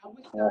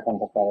 Vamos a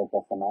empezar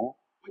esta semana.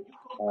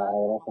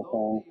 Regreso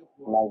con un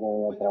largo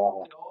día de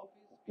trabajo.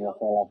 ya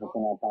sea la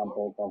oficina,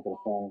 campo,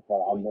 construcción,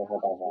 trabajos de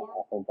casa,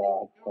 hacer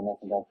trabajos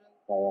domésticos,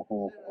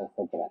 traducciones,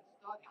 etc.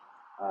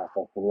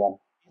 Hasta estudiar.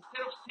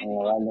 En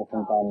lugar de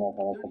sentarnos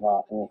en el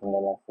sofá y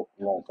encender la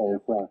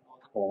televisión,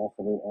 podemos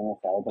servir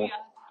unos a otros,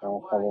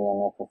 podemos servir a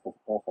nuestras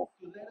esposas,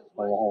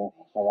 podemos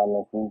lavar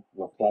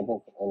los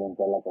platos o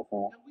limpiar la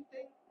cocina,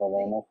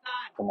 podemos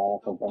tomar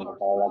nuestro tiempo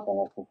para hablar con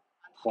nuestros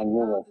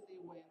cónyuges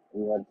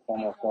y ver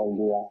cómo está el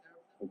día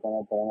y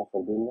cómo podemos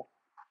servirle.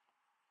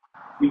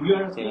 Si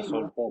eres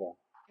soltero,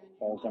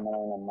 puedes llamar a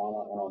un hermano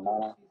o una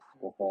hermana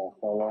que esté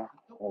solo,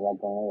 hablar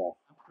con ellos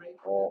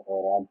o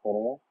orar por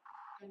ellos.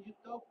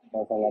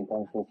 Puedes hablar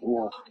con sus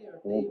hijos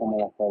y ver cómo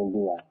les fue el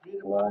día,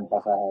 leer un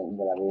pasaje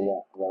de la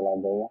Biblia y hablar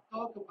de ella.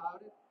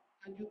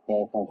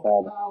 Puedes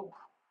pensar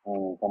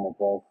en cómo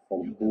puedes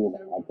servir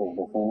a tus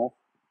vecinos.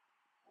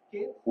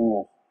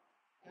 Niños,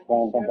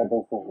 pueden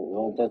compartir sus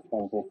juguetes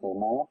con tus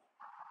hermanos.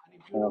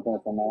 Si no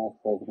tienes hermanos,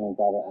 puedes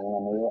invitar a un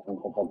amigo y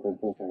compartir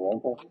tus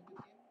juguetes.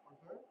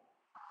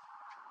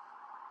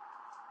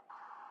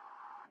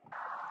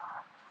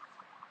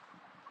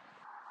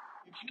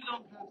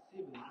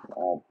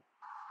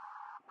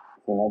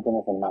 Si no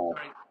tienes hermanos,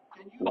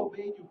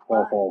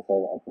 puedes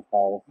obedecer a tus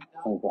padres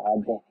sin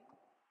quejarte.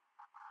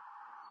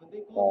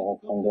 Puedes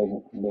responder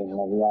de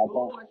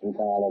inmediato y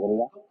con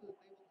alegría.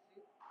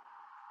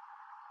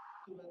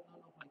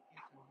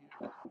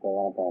 Te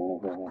van a poner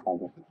muchos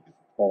mensajes,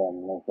 pero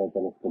no sé qué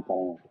les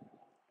escucharán.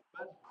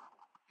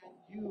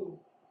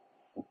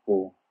 Sí,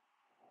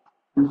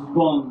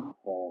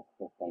 puedes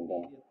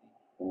responder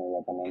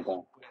inmediatamente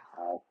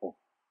a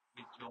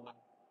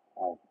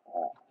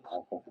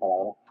estas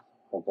palabras,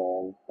 porque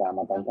Él te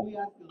ama tanto.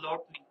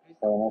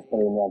 Podemos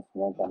pedirle al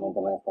Señor que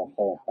aumente nuestra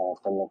fe para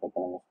hacer lo que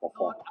tenemos que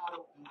hacer,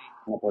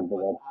 no por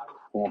deber,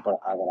 sino por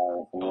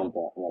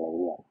agradecimiento y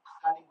alegría.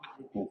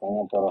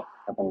 Enseña por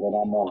aprender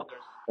amor,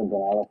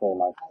 perdonar a los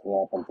demás y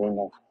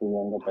arrepentirnos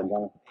pidiendo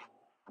perdón,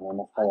 no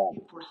nos fallar,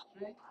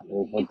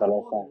 y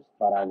fortaleza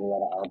para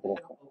ayudar a otros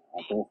a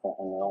Cristo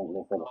en lugar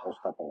de ser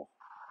obstáculos.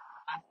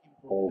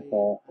 Pedir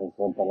fe y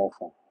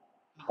fortaleza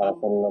para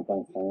hacer lo que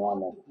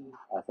enseñamos,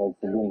 hacer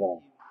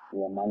sirviéndolo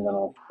y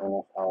amándonos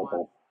unos a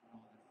otros.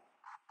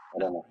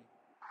 Oremos.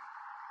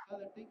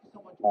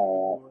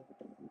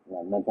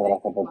 Muchas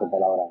gracias por tu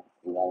palabra,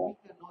 y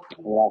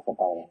gracias,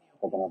 Padre,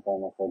 porque no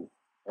podemos ser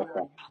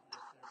esto.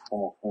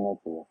 Somos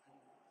inútiles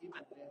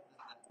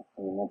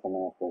y mucho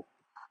menos que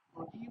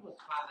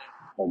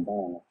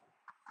perdónanos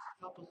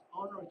a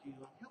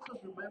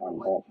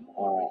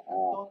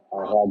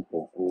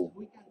honrarte y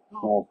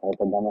nos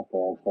recordamos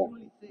que esto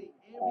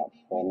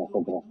por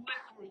nosotros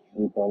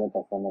y todo lo que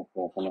hacemos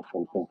lo hacemos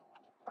por ti.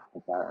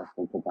 Está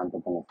escrito tanto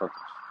por nosotros.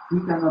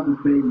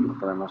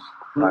 Podemos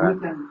pagar,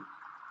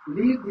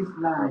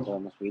 no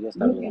podemos vivir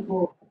esta vida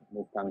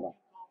buscando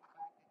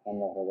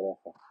cuando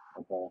regresa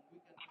otra vez.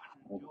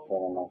 Y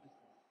podemos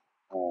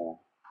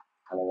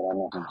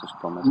alegrarnos en tus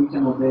promesas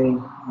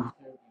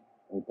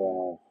y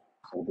podemos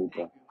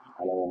servirte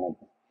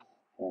alegremente.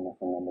 En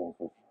el nombre de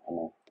Jesús.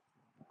 Amén.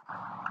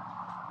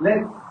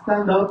 Let's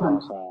stand up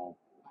and Vamos a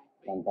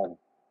cantar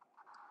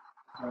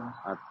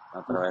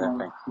a través de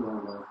fe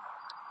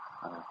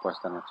a la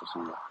respuesta de nuestro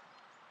Señor.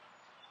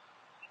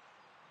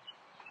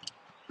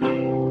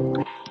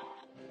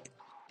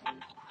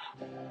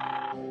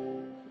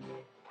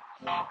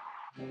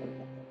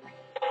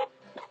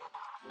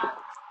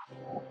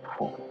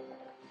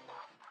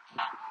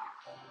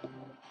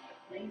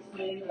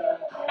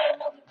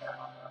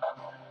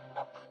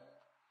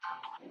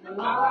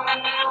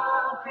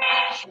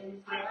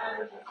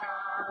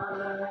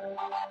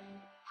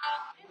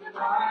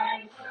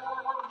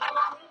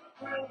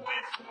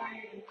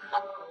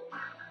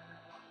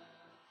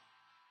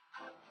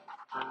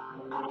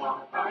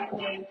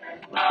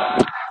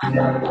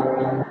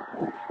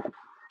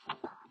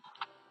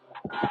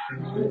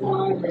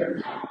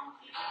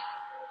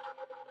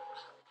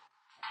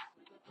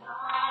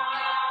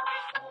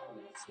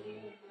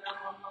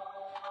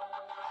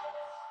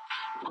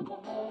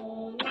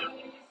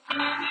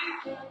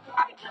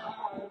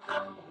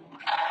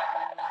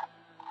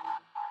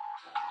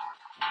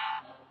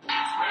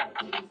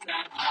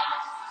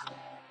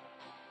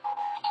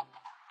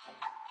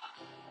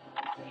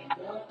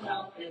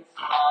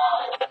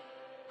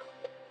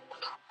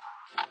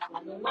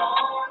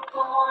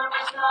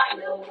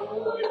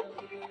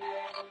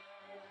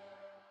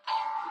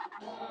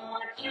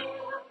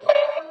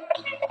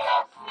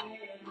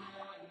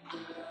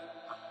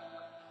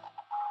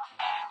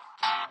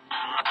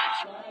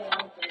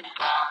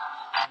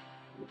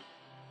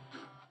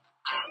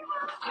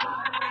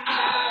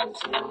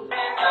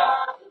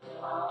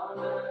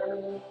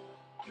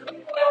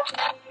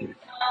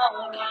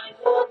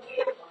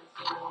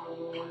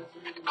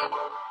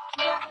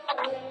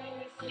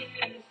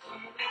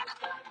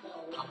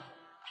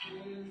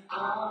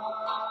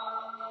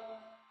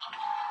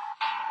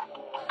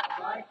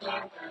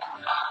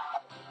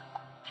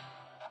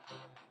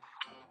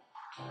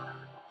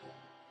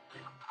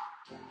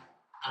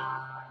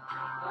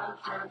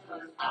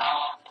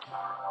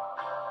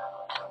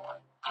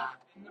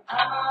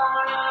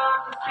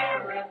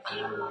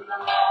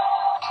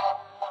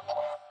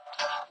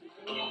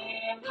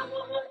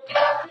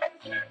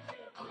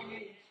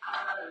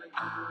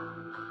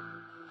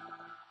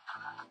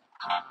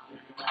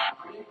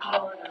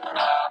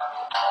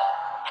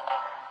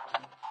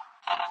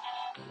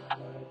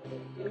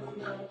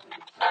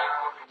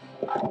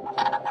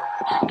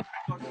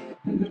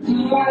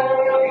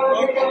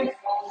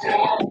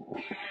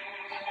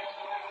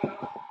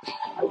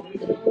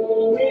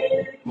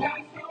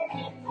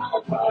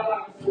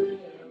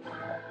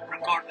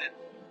 Recorded.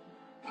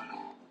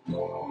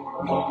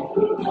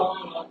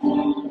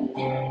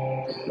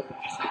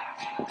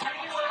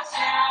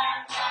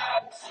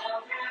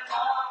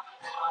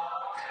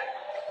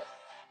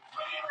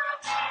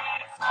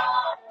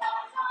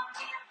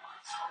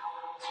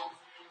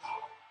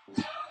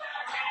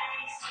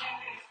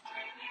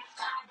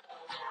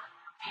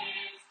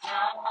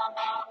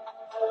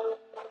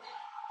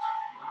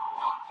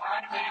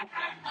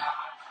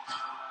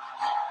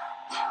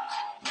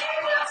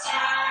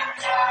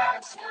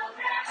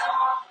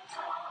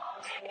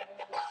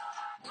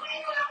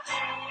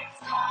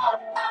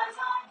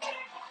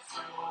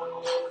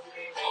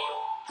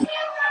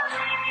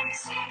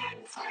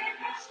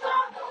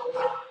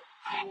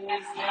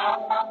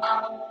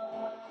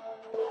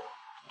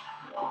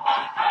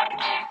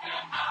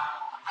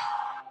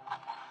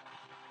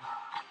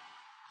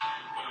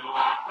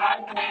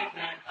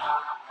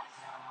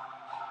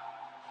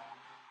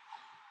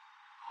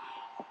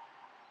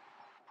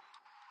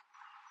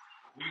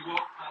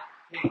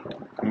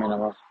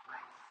 Caminamos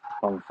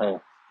con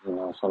fe y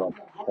no solo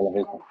por la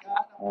vista.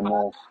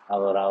 Hemos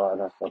adorado a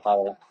nuestro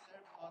Padre.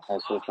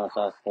 Jesús nos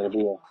ha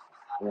servido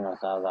y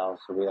nos ha dado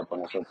su vida por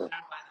nosotros.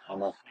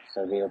 Hemos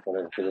servido por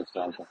el Espíritu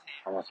Santo.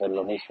 Vamos a hacer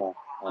lo mismo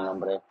en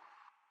nombre de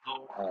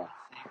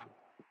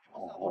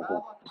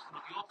Jesús.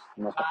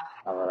 Hemos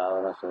adorado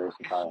a nuestro Dios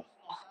y Padre.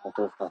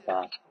 Jesús nos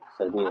ha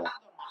servido,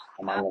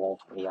 amándonos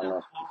y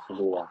dándonos su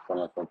vida por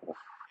nosotros.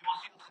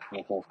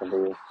 Hemos sido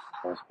servidos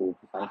por el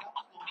Espíritu Santo.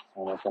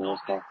 Hemos lo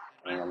mismo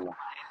en el nombre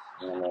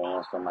de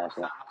nuestro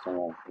Maestro,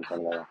 Señor y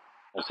Salvador.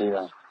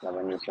 Reciban la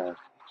bendición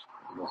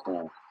del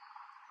Señor.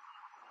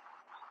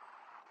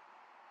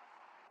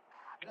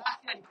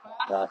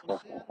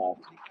 Gracias, en paz.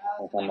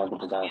 Nos han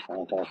multiplicado en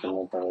el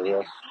conocimiento de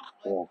Dios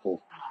y de Jesús,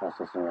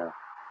 nuestro Señor.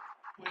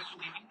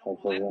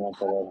 Por su divino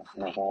poder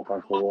nos ha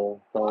concedido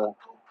todo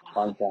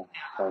cuanto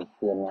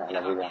concierne a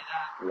la vida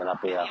y a la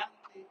piedad.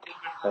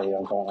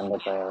 Pero con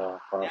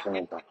todo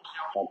conocimiento,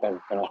 para que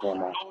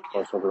conocemos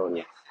por su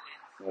gloria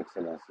y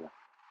excelencia.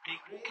 May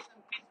grace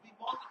and peace be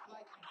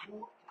multiplied to you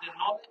in the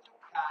knowledge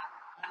of God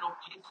and of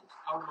Jesus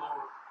our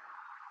Lord.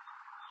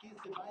 His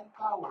divine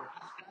power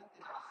has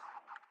granted us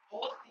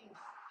all things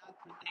that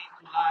pertain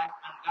to life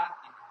and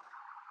godliness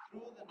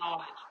through the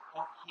knowledge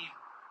of Him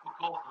who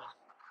called us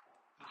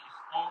to His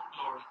own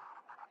glory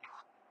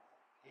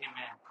and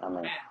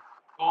excellence. Amen. Amén.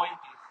 Go in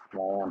peace.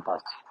 Vayan en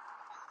paz.